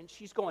standing there, and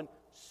she's going,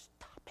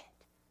 stop it.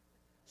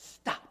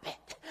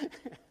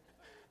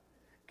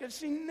 Because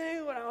she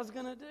knew what I was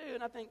going to do.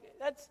 And I think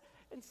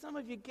and some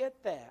of you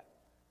get that.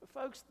 But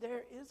folks,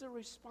 there is a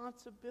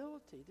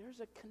responsibility. There's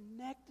a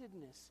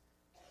connectedness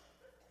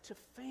to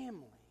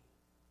family,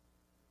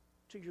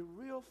 to your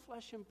real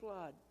flesh and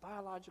blood,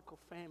 biological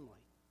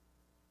family.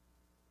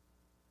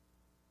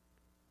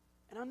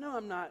 And I know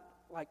I'm not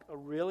like a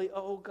really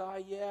old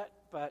guy yet,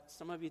 but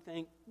some of you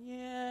think,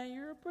 yeah,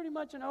 you're pretty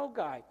much an old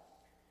guy.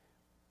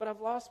 But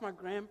I've lost my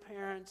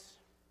grandparents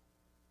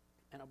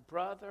and a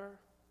brother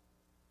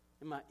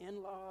and my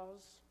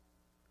in-laws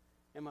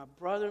and my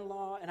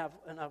brother-in-law,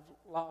 and I've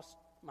lost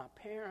my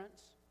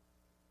parents.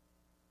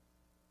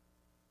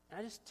 And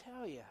I just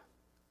tell you,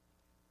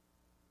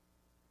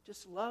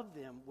 just love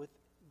them with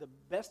the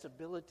best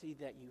ability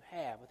that you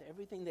have, with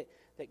everything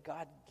that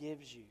God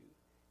gives you.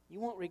 You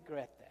won't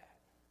regret that.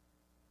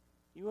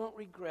 You won't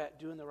regret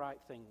doing the right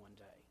thing one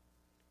day.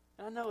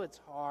 And I know it's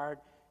hard,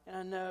 and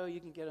I know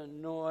you can get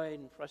annoyed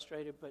and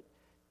frustrated, but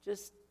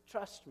just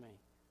trust me.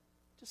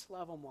 Just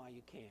love them while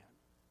you can.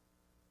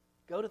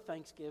 Go to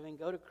Thanksgiving,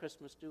 go to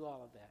Christmas, do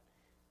all of that.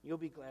 You'll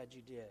be glad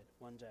you did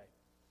one day.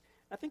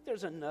 I think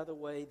there's another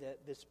way that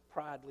this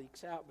pride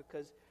leaks out,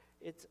 because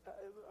it's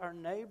our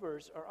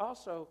neighbors are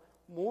also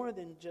more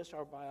than just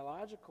our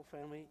biological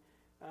family.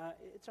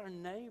 It's our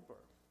neighbor.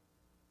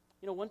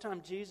 One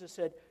time Jesus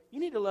said, you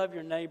need to love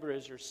your neighbor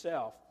as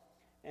yourself.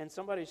 And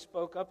somebody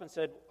spoke up and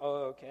said,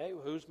 okay,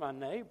 well, who's my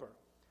neighbor?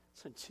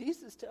 So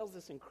Jesus tells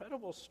this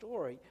incredible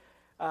story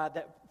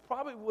that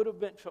probably would have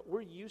been,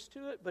 we're used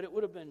to it, but it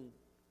would have been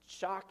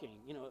shocking,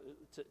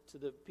 to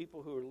the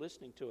people who were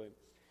listening to him.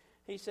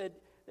 He said,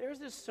 there's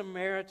this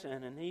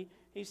Samaritan, and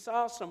he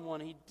saw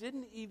someone he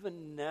didn't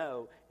even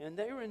know, and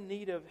they were in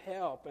need of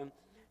help. And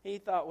he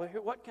thought, well,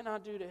 here, what can I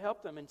do to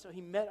help them? And so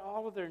he met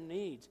all of their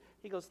needs.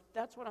 He goes,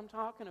 that's what I'm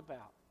talking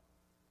about.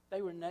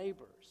 They were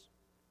neighbors.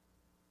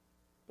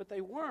 But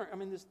they weren't.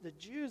 The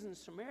Jews and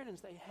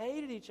Samaritans, they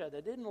hated each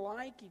other. They didn't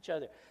like each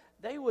other.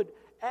 They would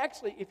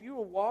actually, if you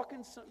were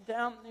walking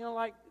down,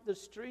 like the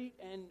street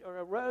or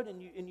a road,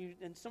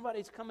 and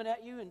somebody's coming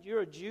at you, and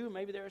you're a Jew,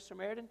 maybe they're a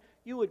Samaritan,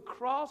 you would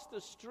cross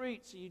the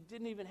street so you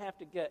didn't even have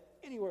to get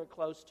anywhere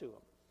close to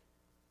them.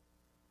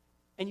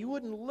 And you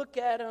wouldn't look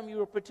at them. You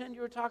would pretend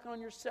you were talking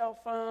on your cell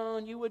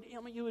phone. You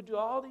would do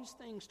all these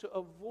things to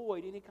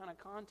avoid any kind of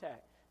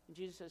contact. And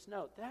Jesus says,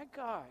 no, that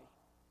guy,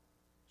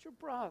 it's your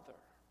brother.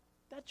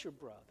 That's your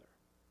brother.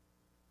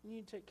 You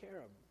need to take care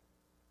of him.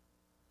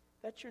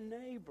 That's your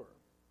neighbor.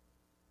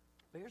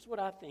 But here's what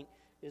I think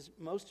is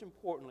most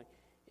importantly,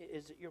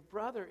 is that your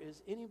brother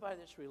is anybody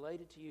that's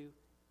related to you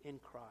in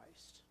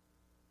Christ.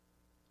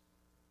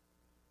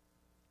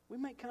 We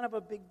make kind of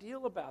a big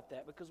deal about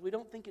that because we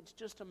don't think it's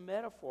just a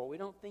metaphor. We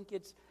don't think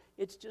it's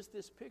just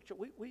this picture.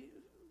 We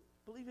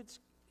believe it's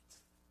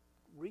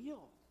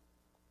real.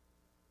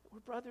 We're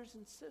brothers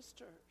and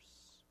sisters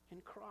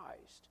in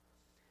Christ.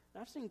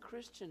 And I've seen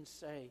Christians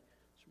say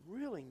some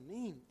really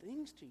mean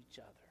things to each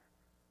other.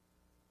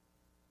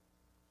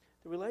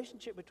 The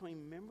relationship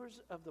between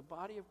members of the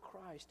body of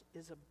Christ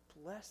is a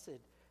blessed,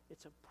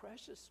 it's a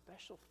precious,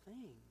 special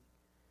thing.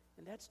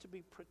 And that's to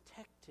be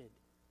protected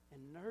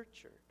and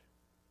nurtured.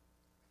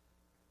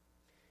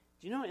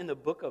 Do you know in the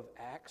book of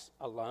Acts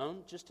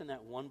alone, just in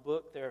that one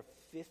book, there are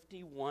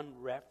 51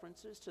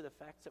 references to the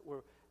fact that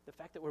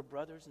we're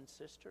brothers and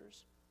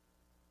sisters?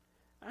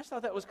 I just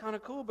thought that was kind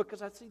of cool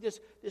because I see this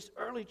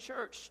early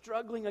church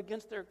struggling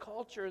against their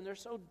culture, and they're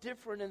so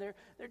different, and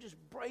they're just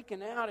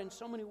breaking out in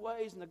so many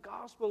ways, and the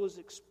gospel is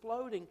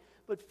exploding.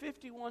 But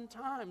 51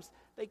 times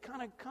they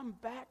kind of come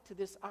back to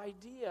this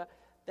idea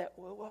that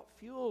what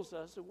fuels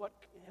us and what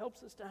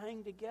helps us to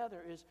hang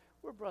together is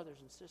we're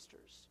brothers and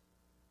sisters.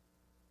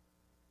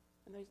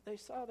 And they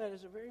saw that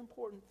as a very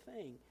important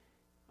thing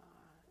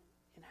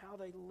in how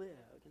they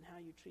lived and how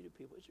you treated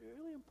people. It's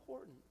really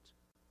important.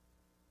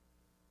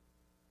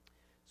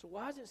 So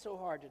why is it so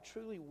hard to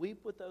truly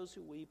weep with those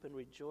who weep and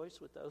rejoice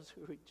with those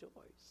who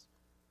rejoice?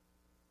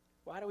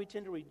 Why do we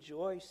tend to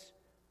rejoice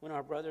when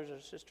our brothers or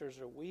sisters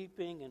are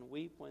weeping and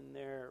weep when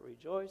they're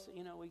rejoicing?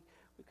 You know, we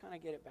kind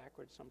of get it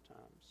backwards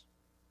sometimes.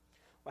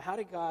 Well, how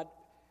did God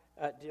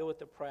deal with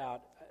the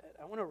proud?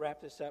 I want to wrap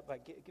this up by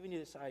giving you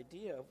this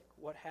idea of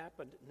what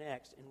happened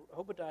next. In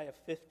Obadiah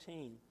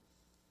 15,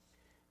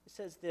 it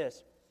says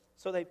this.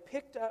 So they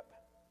picked up,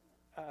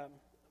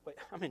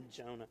 I'm in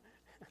Jonah.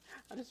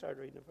 I just started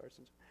reading the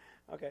verses.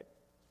 Okay.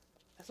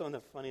 That's one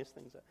of the funniest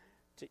things,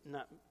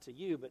 not to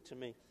you, but to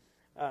me.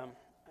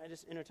 I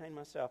just entertain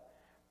myself.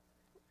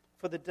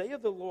 For the day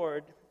of the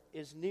Lord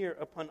is near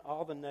upon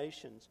all the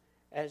nations.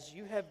 As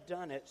you have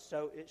done it,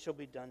 so it shall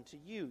be done to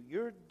you.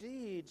 Your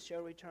deeds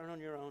shall return on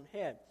your own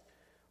head.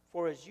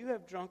 For as you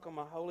have drunk on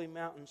my holy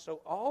mountain,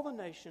 so all the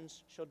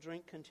nations shall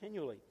drink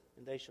continually.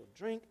 And they shall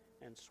drink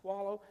and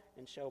swallow,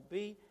 and shall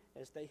be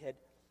as they had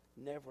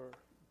never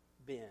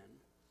been.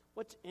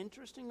 What's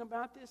interesting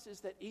about this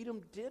is that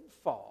Edom did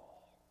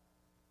fall.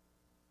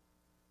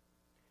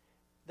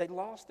 They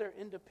lost their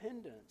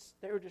independence.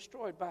 They were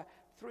destroyed. By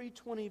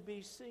 320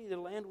 BC, the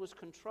land was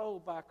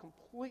controlled by a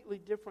completely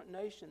different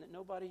nation that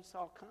nobody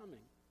saw coming.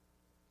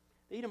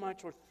 The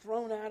Edomites were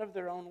thrown out of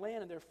their own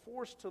land, and they're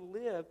forced to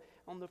live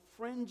on the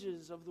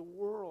fringes of the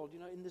world,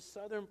 in the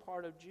southern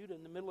part of Judah,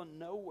 in the middle of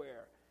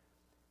nowhere.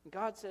 And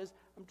God says,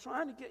 I'm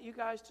trying to get you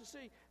guys to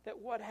see that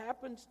what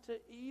happens to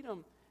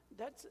Edom,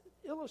 that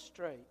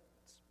illustrates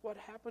what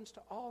happens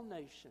to all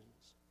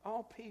nations,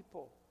 all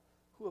people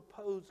who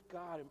oppose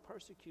God and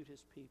persecute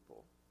His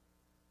people.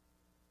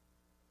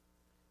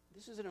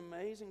 This is an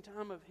amazing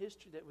time of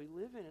history that we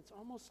live in. It's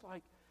almost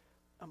like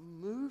a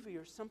movie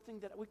or something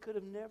that we could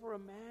have never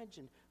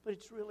imagined, but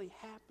it's really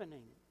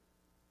happening.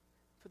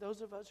 For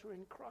those of us who are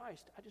in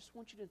Christ, I just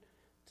want you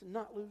to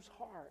not lose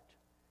heart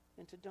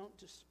and to don't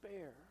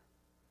despair.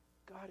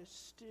 God is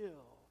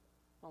still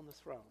on the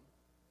throne.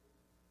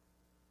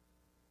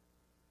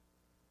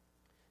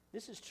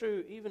 This is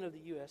true even of the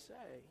USA.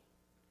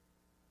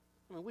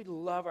 I mean, we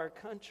love our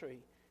country,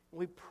 and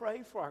we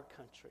pray for our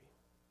country.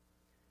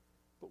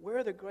 But where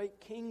are the great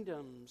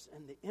kingdoms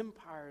and the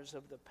empires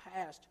of the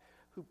past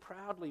who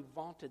proudly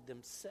vaunted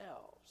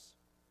themselves,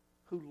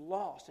 who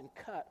lost and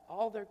cut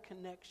all their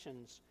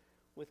connections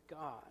with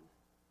God?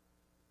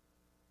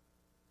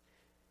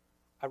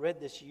 I read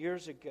this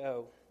years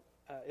ago.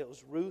 It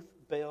was Ruth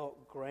Bell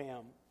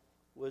Graham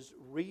was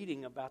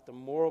reading about the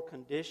moral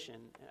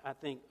condition. I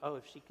think,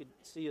 if she could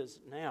see us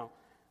now,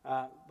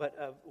 but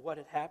of what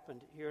had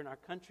happened here in our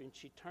country. And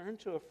she turned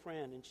to a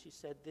friend and she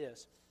said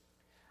this,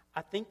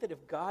 I think that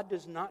if God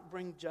does not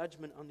bring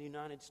judgment on the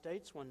United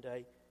States one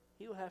day,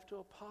 He will have to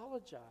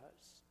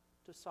apologize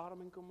to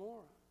Sodom and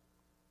Gomorrah.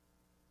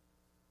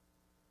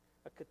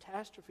 A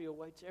catastrophe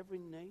awaits every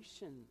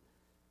nation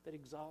that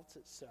exalts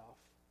itself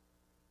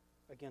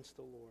against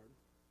the Lord.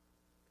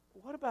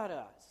 But what about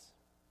us?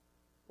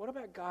 What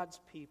about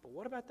God's people?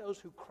 What about those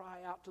who cry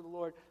out to the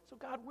Lord? So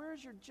God,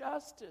 where's your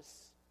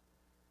justice?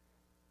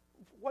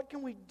 What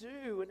can we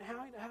do? And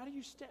how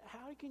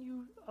can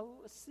you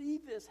see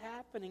this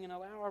happening and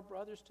allow our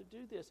brothers to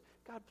do this?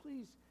 God,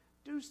 please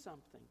do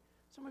something.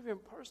 Some of you are in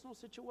personal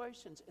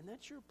situations, and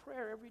that's your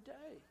prayer every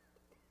day.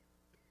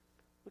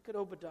 Look at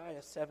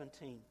Obadiah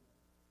 17.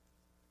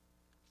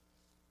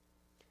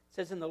 It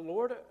says, "And the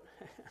Lord,"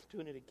 I'm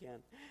doing it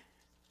again.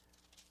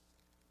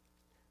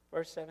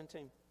 Verse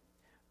 17.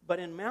 "But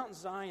in Mount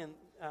Zion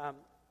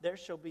there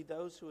shall be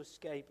those who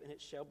escape, and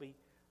it shall be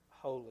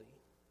holy.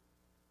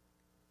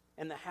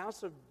 And the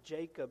house of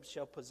Jacob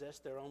shall possess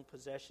their own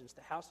possessions.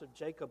 The house of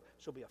Jacob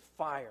shall be a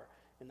fire,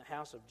 and the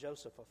house of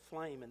Joseph a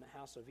flame, and the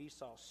house of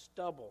Esau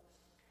stubble.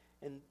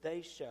 And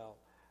they shall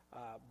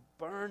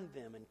burn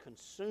them and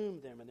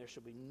consume them, and there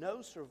shall be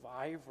no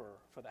survivor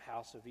for the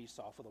house of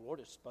Esau, for the Lord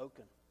has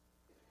spoken."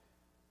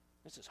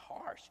 This is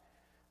harsh.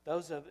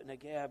 "Those of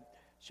Negeb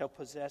shall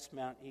possess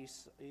Mount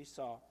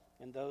Esau,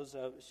 and those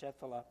of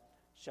Shephelah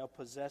shall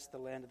possess the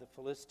land of the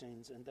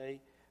Philistines, and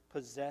they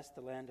possess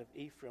the land of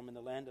Ephraim and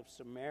the land of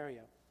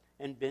Samaria,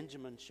 and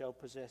Benjamin shall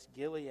possess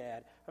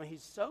Gilead." I mean,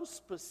 he's so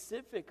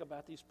specific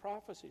about these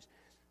prophecies.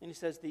 And he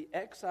says, "The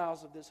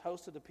exiles of this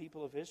host of the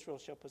people of Israel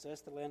shall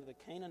possess the land of the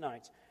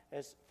Canaanites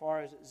as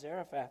far as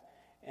Zarephath,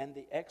 and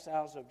the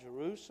exiles of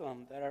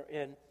Jerusalem that are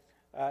in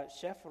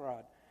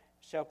Sepharad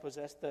shall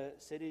possess the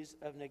cities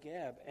of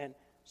Negeb, and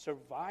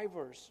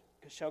survivors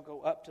shall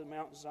go up to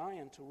Mount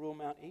Zion to rule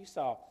Mount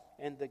Esau,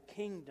 and the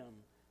kingdom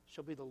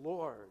shall be the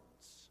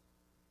Lord's.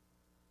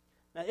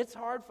 Now, it's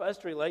hard for us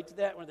to relate to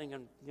that. We're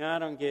thinking, I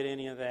don't get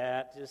any of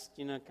that. Just,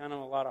 kind of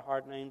a lot of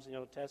hard names in the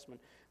Old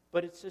Testament.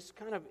 But it's just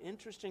kind of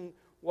interesting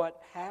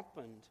what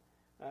happened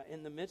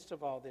in the midst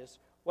of all this.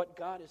 What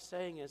God is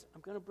saying is,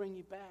 I'm going to bring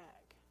you back.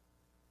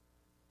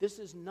 This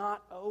is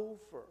not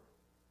over.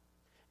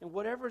 And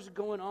whatever's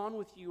going on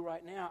with you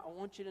right now, I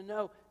want you to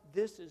know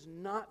this is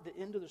not the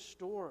end of the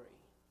story.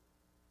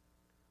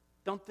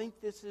 Don't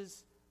think this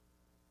is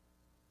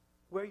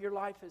where your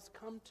life has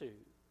come to.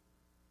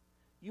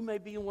 You may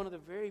be in one of the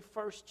very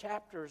first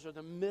chapters or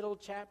the middle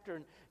chapter,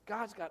 and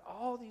God's got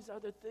all these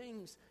other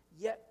things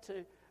yet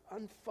to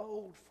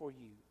unfold for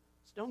you.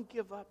 So don't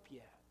give up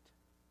yet.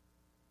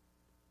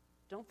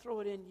 Don't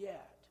throw it in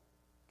yet.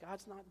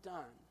 God's not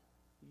done.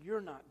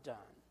 You're not done.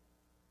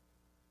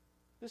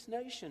 This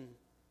nation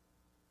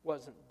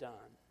wasn't done.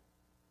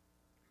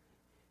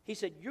 He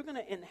said, you're going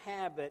to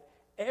inhabit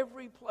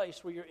every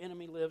place where your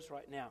enemy lives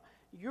right now.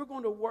 You're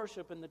going to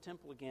worship in the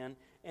temple again,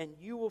 and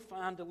you will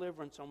find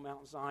deliverance on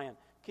Mount Zion.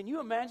 Can you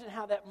imagine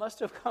how that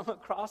must have come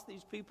across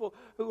these people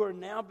who are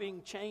now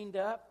being chained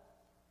up,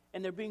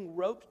 and they're being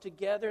roped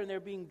together, and they're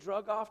being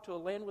drug off to a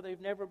land where they've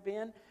never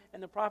been,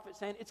 and the prophet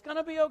saying, it's going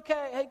to be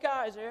okay. Hey,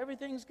 guys,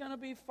 everything's going to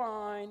be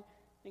fine.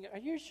 You go, are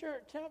you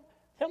sure?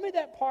 Tell me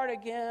that part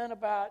again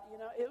about,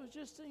 it was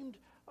just seemed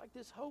like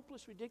this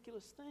hopeless,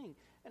 ridiculous thing.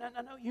 And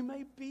I know you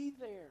may be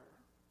there.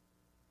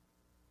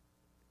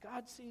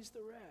 God sees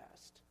the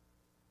rest.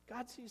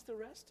 God sees the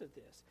rest of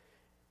this.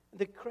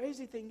 The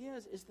crazy thing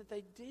is that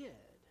they did.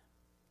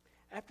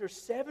 After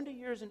 70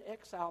 years in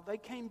exile, they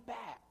came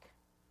back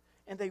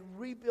and they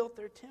rebuilt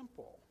their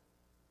temple.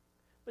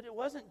 But it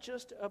wasn't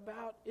just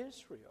about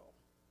Israel.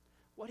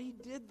 What he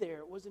did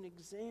there was an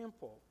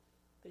example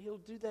that he'll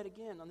do that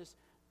again on this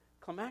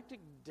climactic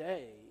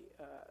day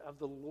of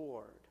the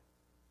Lord.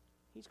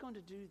 He's going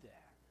to do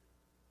that.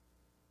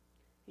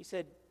 He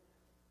said,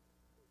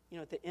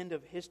 at the end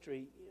of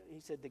history, he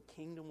said, the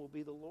kingdom will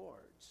be the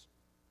Lord's.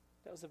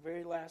 That was the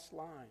very last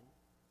line.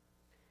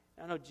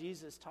 I know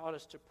Jesus taught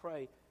us to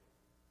pray,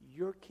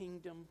 your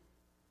kingdom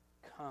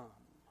come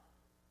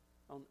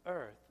on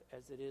earth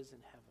as it is in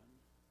heaven.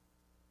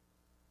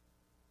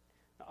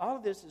 Now, all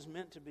of this is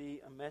meant to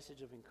be a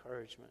message of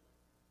encouragement,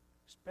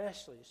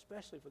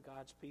 especially for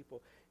God's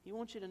people. He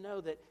wants you to know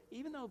that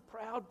even though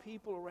proud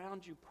people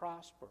around you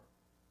prosper,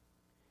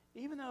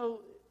 even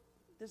though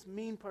this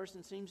mean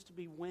person seems to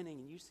be winning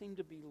and you seem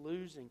to be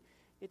losing,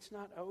 it's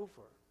not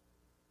over.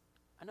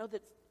 I know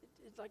that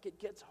it's like it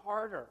gets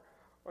harder,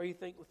 or you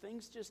think, well,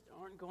 things just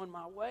aren't going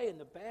my way and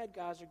the bad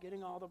guys are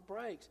getting all the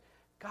breaks.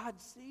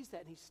 God sees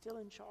that and he's still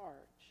in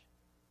charge.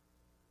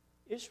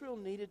 Israel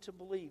needed to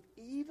believe,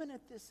 even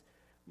at this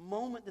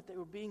moment that they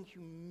were being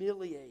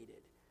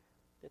humiliated,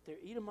 that their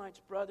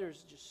Edomites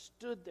brothers just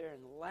stood there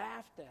and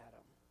laughed at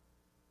them,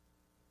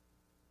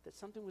 that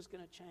something was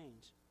going to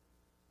change.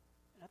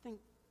 And I think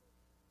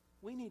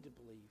we need to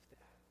believe that.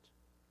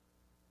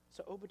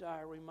 So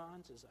Obadiah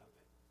reminds us of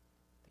it.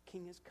 The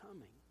king is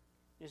coming.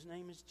 His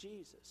name is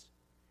Jesus.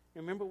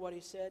 Remember what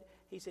he said?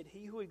 He said,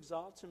 he who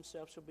exalts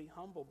himself shall be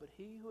humble, but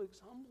he who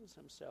humbles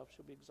himself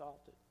shall be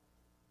exalted.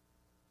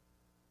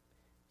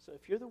 So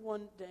if you're the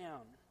one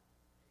down,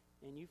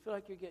 and you feel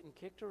like you're getting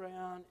kicked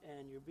around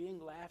and you're being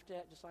laughed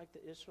at just like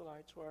the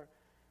Israelites were,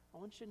 I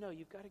want you to know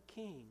you've got a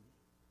king.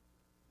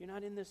 You're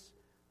not in this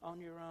on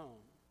your own.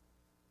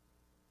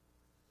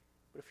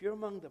 But if you're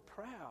among the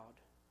proud,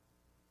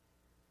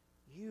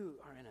 you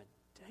are in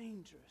a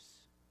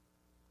dangerous,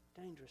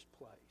 dangerous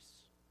place.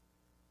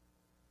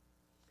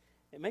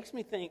 It makes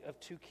me think of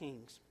two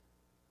kings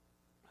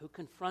who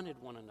confronted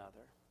one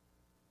another.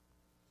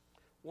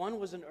 One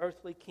was an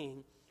earthly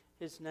king.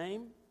 His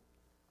name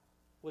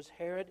was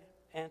Herod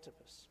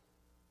Antipas.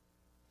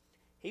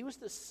 He was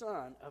the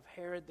son of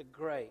Herod the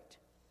Great,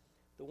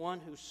 the one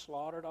who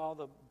slaughtered all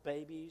the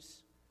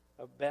babies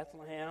of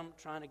Bethlehem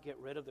trying to get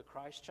rid of the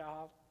Christ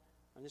child.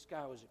 And this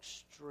guy was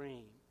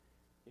extreme.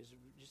 He was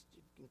just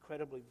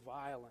incredibly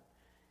violent.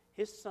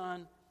 His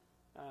son,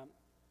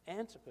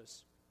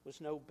 Antipas, was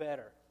no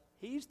better.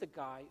 He's the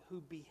guy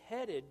who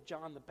beheaded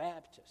John the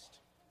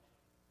Baptist.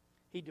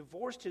 He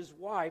divorced his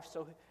wife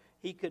so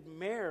he could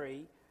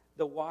marry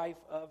the wife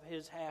of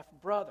his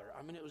half-brother.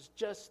 I mean, it was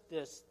just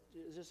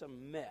a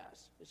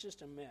mess. It's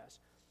just a mess.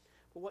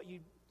 But what you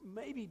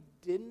maybe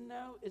didn't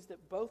know is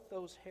that both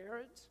those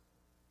Herods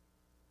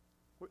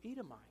were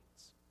Edomites.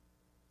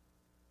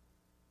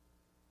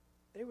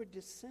 They were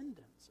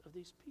descendants of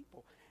these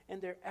people.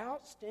 And their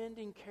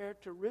outstanding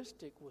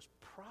characteristic was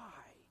pride.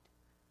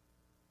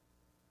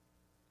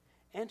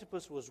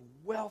 Antipas was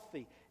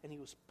wealthy and he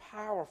was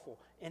powerful.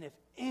 And if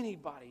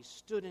anybody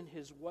stood in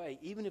his way,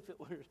 even if it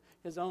were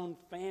his own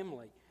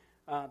family,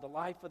 the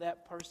life of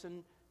that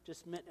person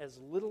just meant as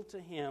little to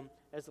him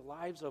as the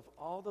lives of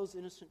all those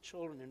innocent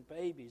children and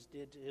babies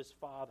did to his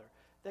father.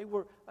 They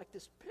were like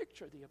this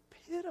picture, the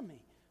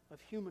epitome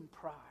of human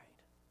pride.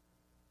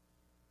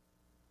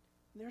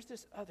 And there's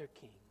this other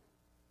king,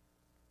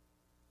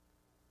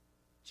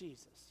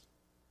 Jesus.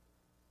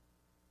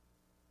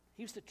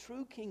 He was the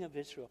true king of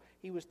Israel.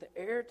 He was the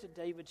heir to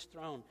David's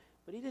throne,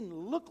 but he didn't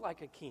look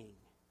like a king.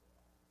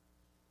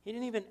 He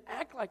didn't even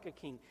act like a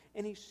king.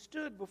 And he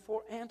stood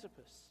before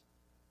Antipas.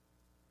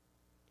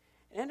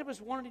 And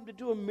Antipas wanted him to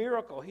do a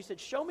miracle. He said,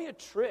 show me a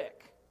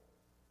trick.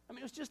 I mean,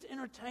 it was just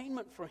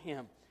entertainment for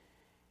him.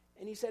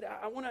 And he said,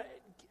 I want to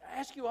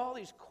ask you all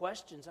these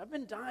questions. I've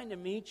been dying to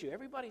meet you.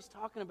 Everybody's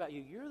talking about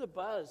you. You're the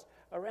buzz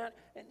around.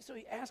 And so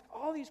he asked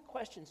all these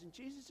questions, and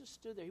Jesus just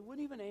stood there. He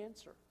wouldn't even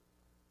answer.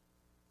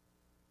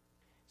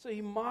 So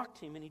he mocked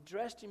him, and he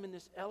dressed him in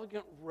this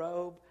elegant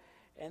robe,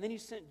 and then he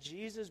sent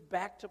Jesus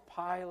back to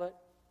Pilate.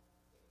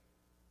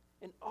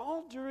 And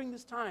all during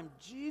this time,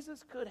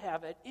 Jesus could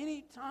have, at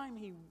any time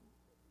he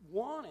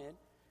wanted,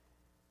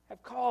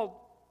 have called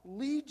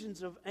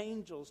legions of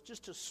angels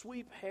just to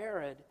sweep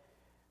Herod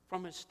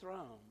from his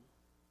throne.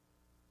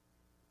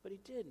 But he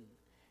didn't.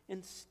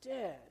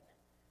 Instead,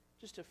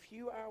 just a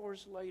few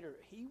hours later,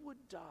 he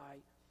would die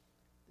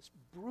this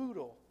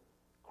brutal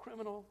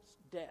criminal's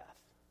death.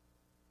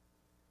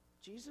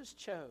 Jesus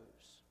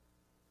chose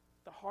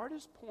the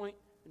hardest point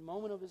and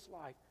moment of his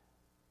life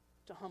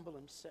to humble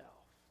himself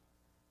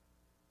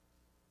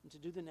and to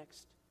do the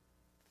next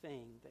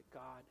thing that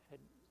God had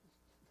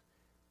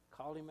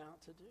called him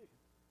out to do.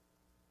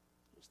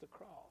 It was the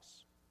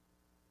cross.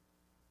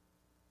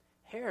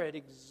 Herod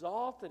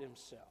exalted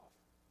himself.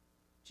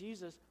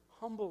 Jesus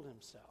humbled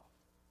himself.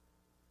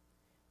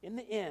 In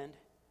the end,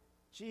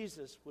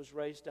 Jesus was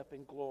raised up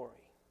in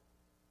glory,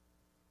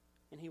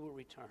 and he will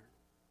return.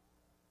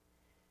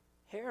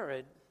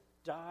 Herod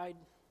died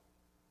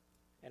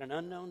at an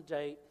unknown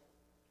date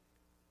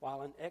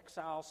while in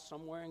exile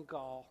somewhere in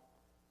Gaul.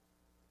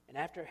 And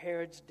after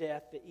Herod's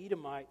death, the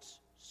Edomites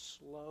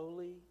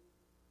slowly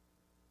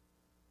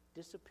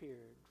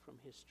disappeared from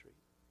history.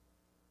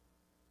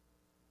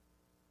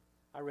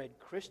 I read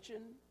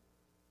Christian,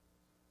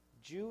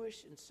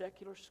 Jewish, and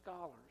secular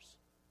scholars.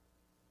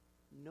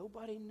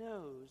 Nobody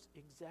knows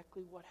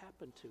exactly what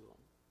happened to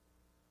them.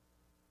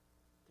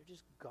 They're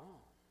just gone.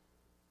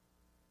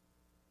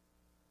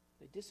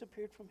 They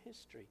disappeared from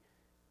history,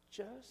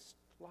 just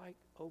like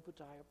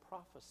Obadiah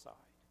prophesied.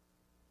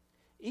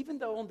 Even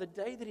though on the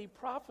day that he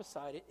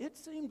prophesied it, it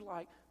seemed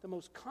like the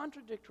most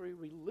contradictory,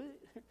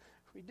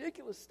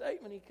 ridiculous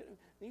statement he could.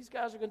 These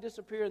guys are going to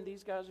disappear and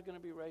these guys are going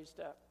to be raised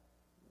up.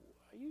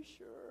 Are you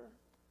sure?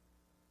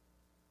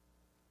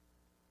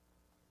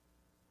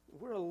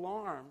 We're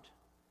alarmed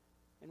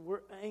and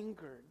we're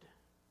angered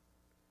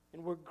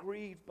and we're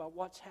grieved by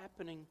what's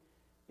happening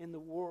in the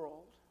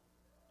world,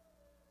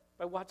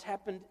 by what's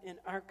happened in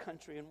our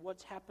country and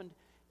what's happened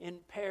in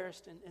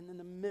Paris and in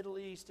the Middle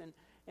East and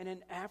in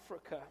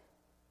Africa.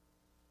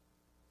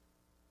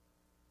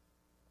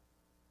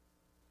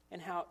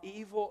 And how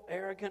evil,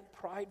 arrogant,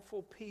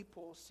 prideful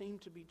people seem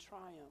to be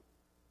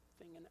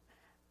triumphing. And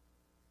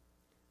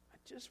I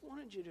just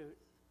wanted you to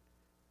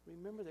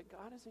remember that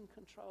God is in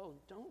control.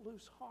 Don't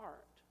lose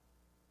heart.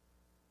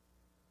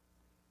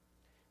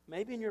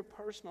 Maybe in your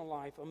personal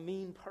life, a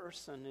mean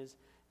person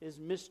is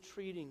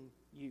mistreating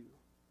you.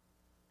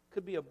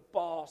 Could be a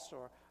boss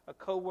or a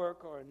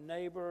coworker or a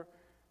neighbor.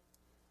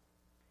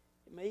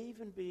 It may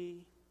even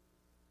be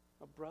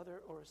a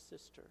brother or a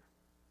sister.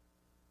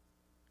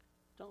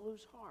 Don't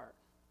lose heart.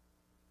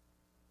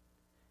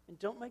 And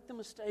don't make the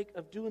mistake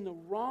of doing the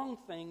wrong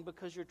thing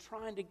because you're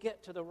trying to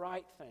get to the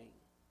right thing.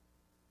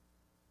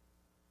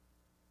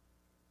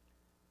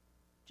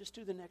 Just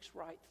do the next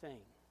right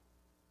thing.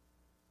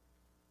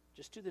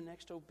 Just do the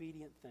next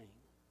obedient thing.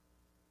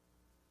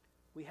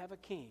 We have a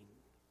king,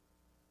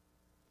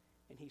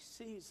 and he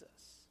sees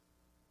us,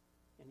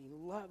 and he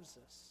loves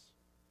us,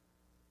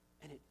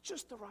 and at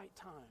just the right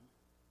time,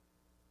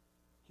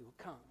 he will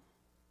come.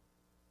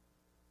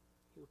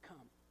 He will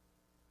come.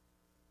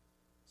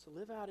 So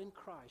live out in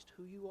Christ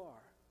who you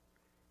are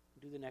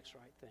and do the next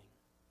right thing.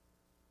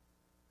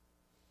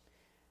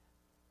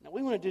 Now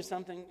we want to do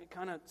something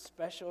kind of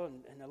special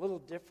and a little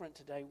different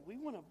today. We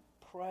want to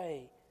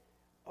pray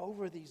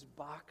over these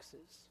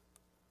boxes.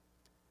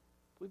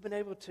 We've been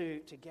able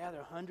to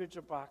gather hundreds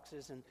of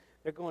boxes, and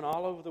they're going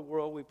all over the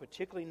world. We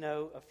particularly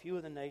know a few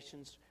of the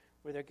nations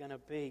where they're going to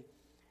be.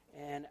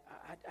 And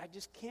I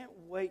just can't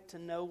wait to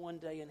know one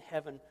day in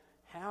heaven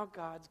how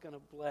God's going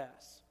to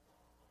bless.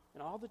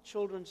 And all the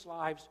children's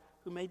lives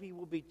who maybe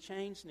will be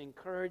changed and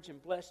encouraged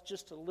and blessed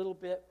just a little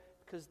bit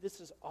because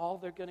this is all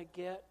they're going to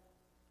get.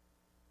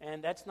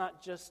 And that's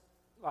not just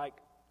like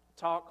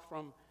talk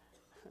from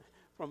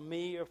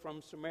me or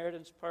from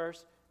Samaritan's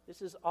Purse.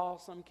 This is all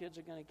some kids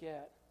are going to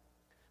get.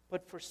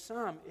 But for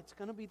some, it's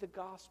going to be the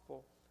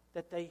gospel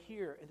that they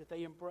hear and that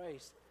they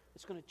embrace.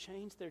 It's going to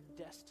change their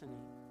destiny.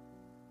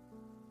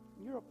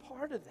 You're a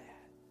part of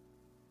that.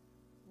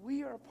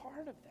 We are a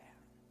part of that.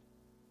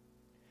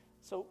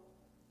 So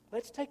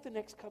let's take the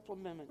next couple of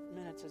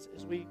minutes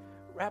as we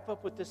wrap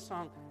up with this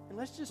song, and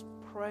let's just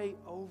pray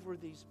over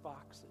these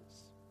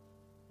boxes.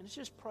 And let's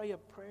just pray a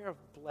prayer of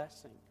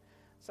blessing.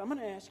 So I'm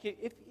going to ask you,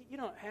 if you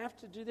don't have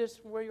to do this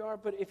from where you are,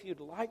 but if you'd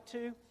like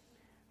to,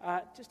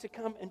 just to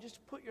come and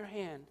just put your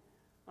hand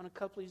on a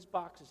couple of these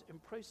boxes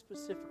and pray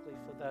specifically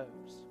for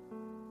those.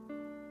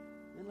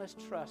 And let's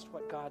trust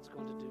what God's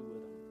going to do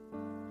with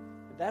them.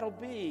 And that'll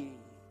be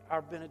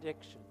our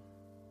benediction.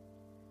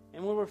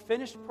 And when we're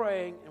finished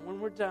praying and when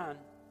we're done,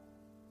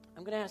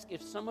 I'm going to ask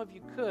if some of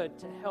you could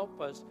to help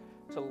us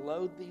to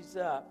load these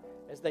up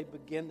as they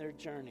begin their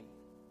journey.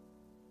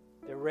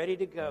 They're ready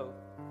to go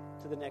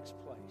to the next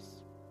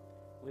place.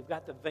 We've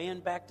got the van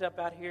backed up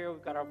out here.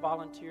 We've got our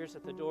volunteers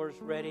at the doors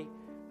ready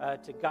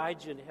to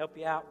guide you and to help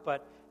you out.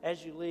 But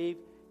as you leave,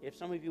 if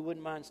some of you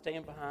wouldn't mind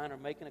staying behind or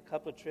making a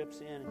couple of trips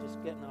in and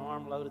just getting an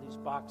armload of these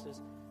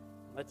boxes,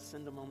 let's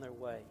send them on their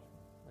way.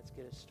 Let's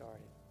get it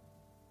started.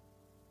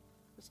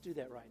 Let's do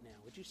that right now.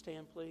 Would you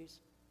stand, please?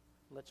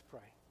 Let's pray.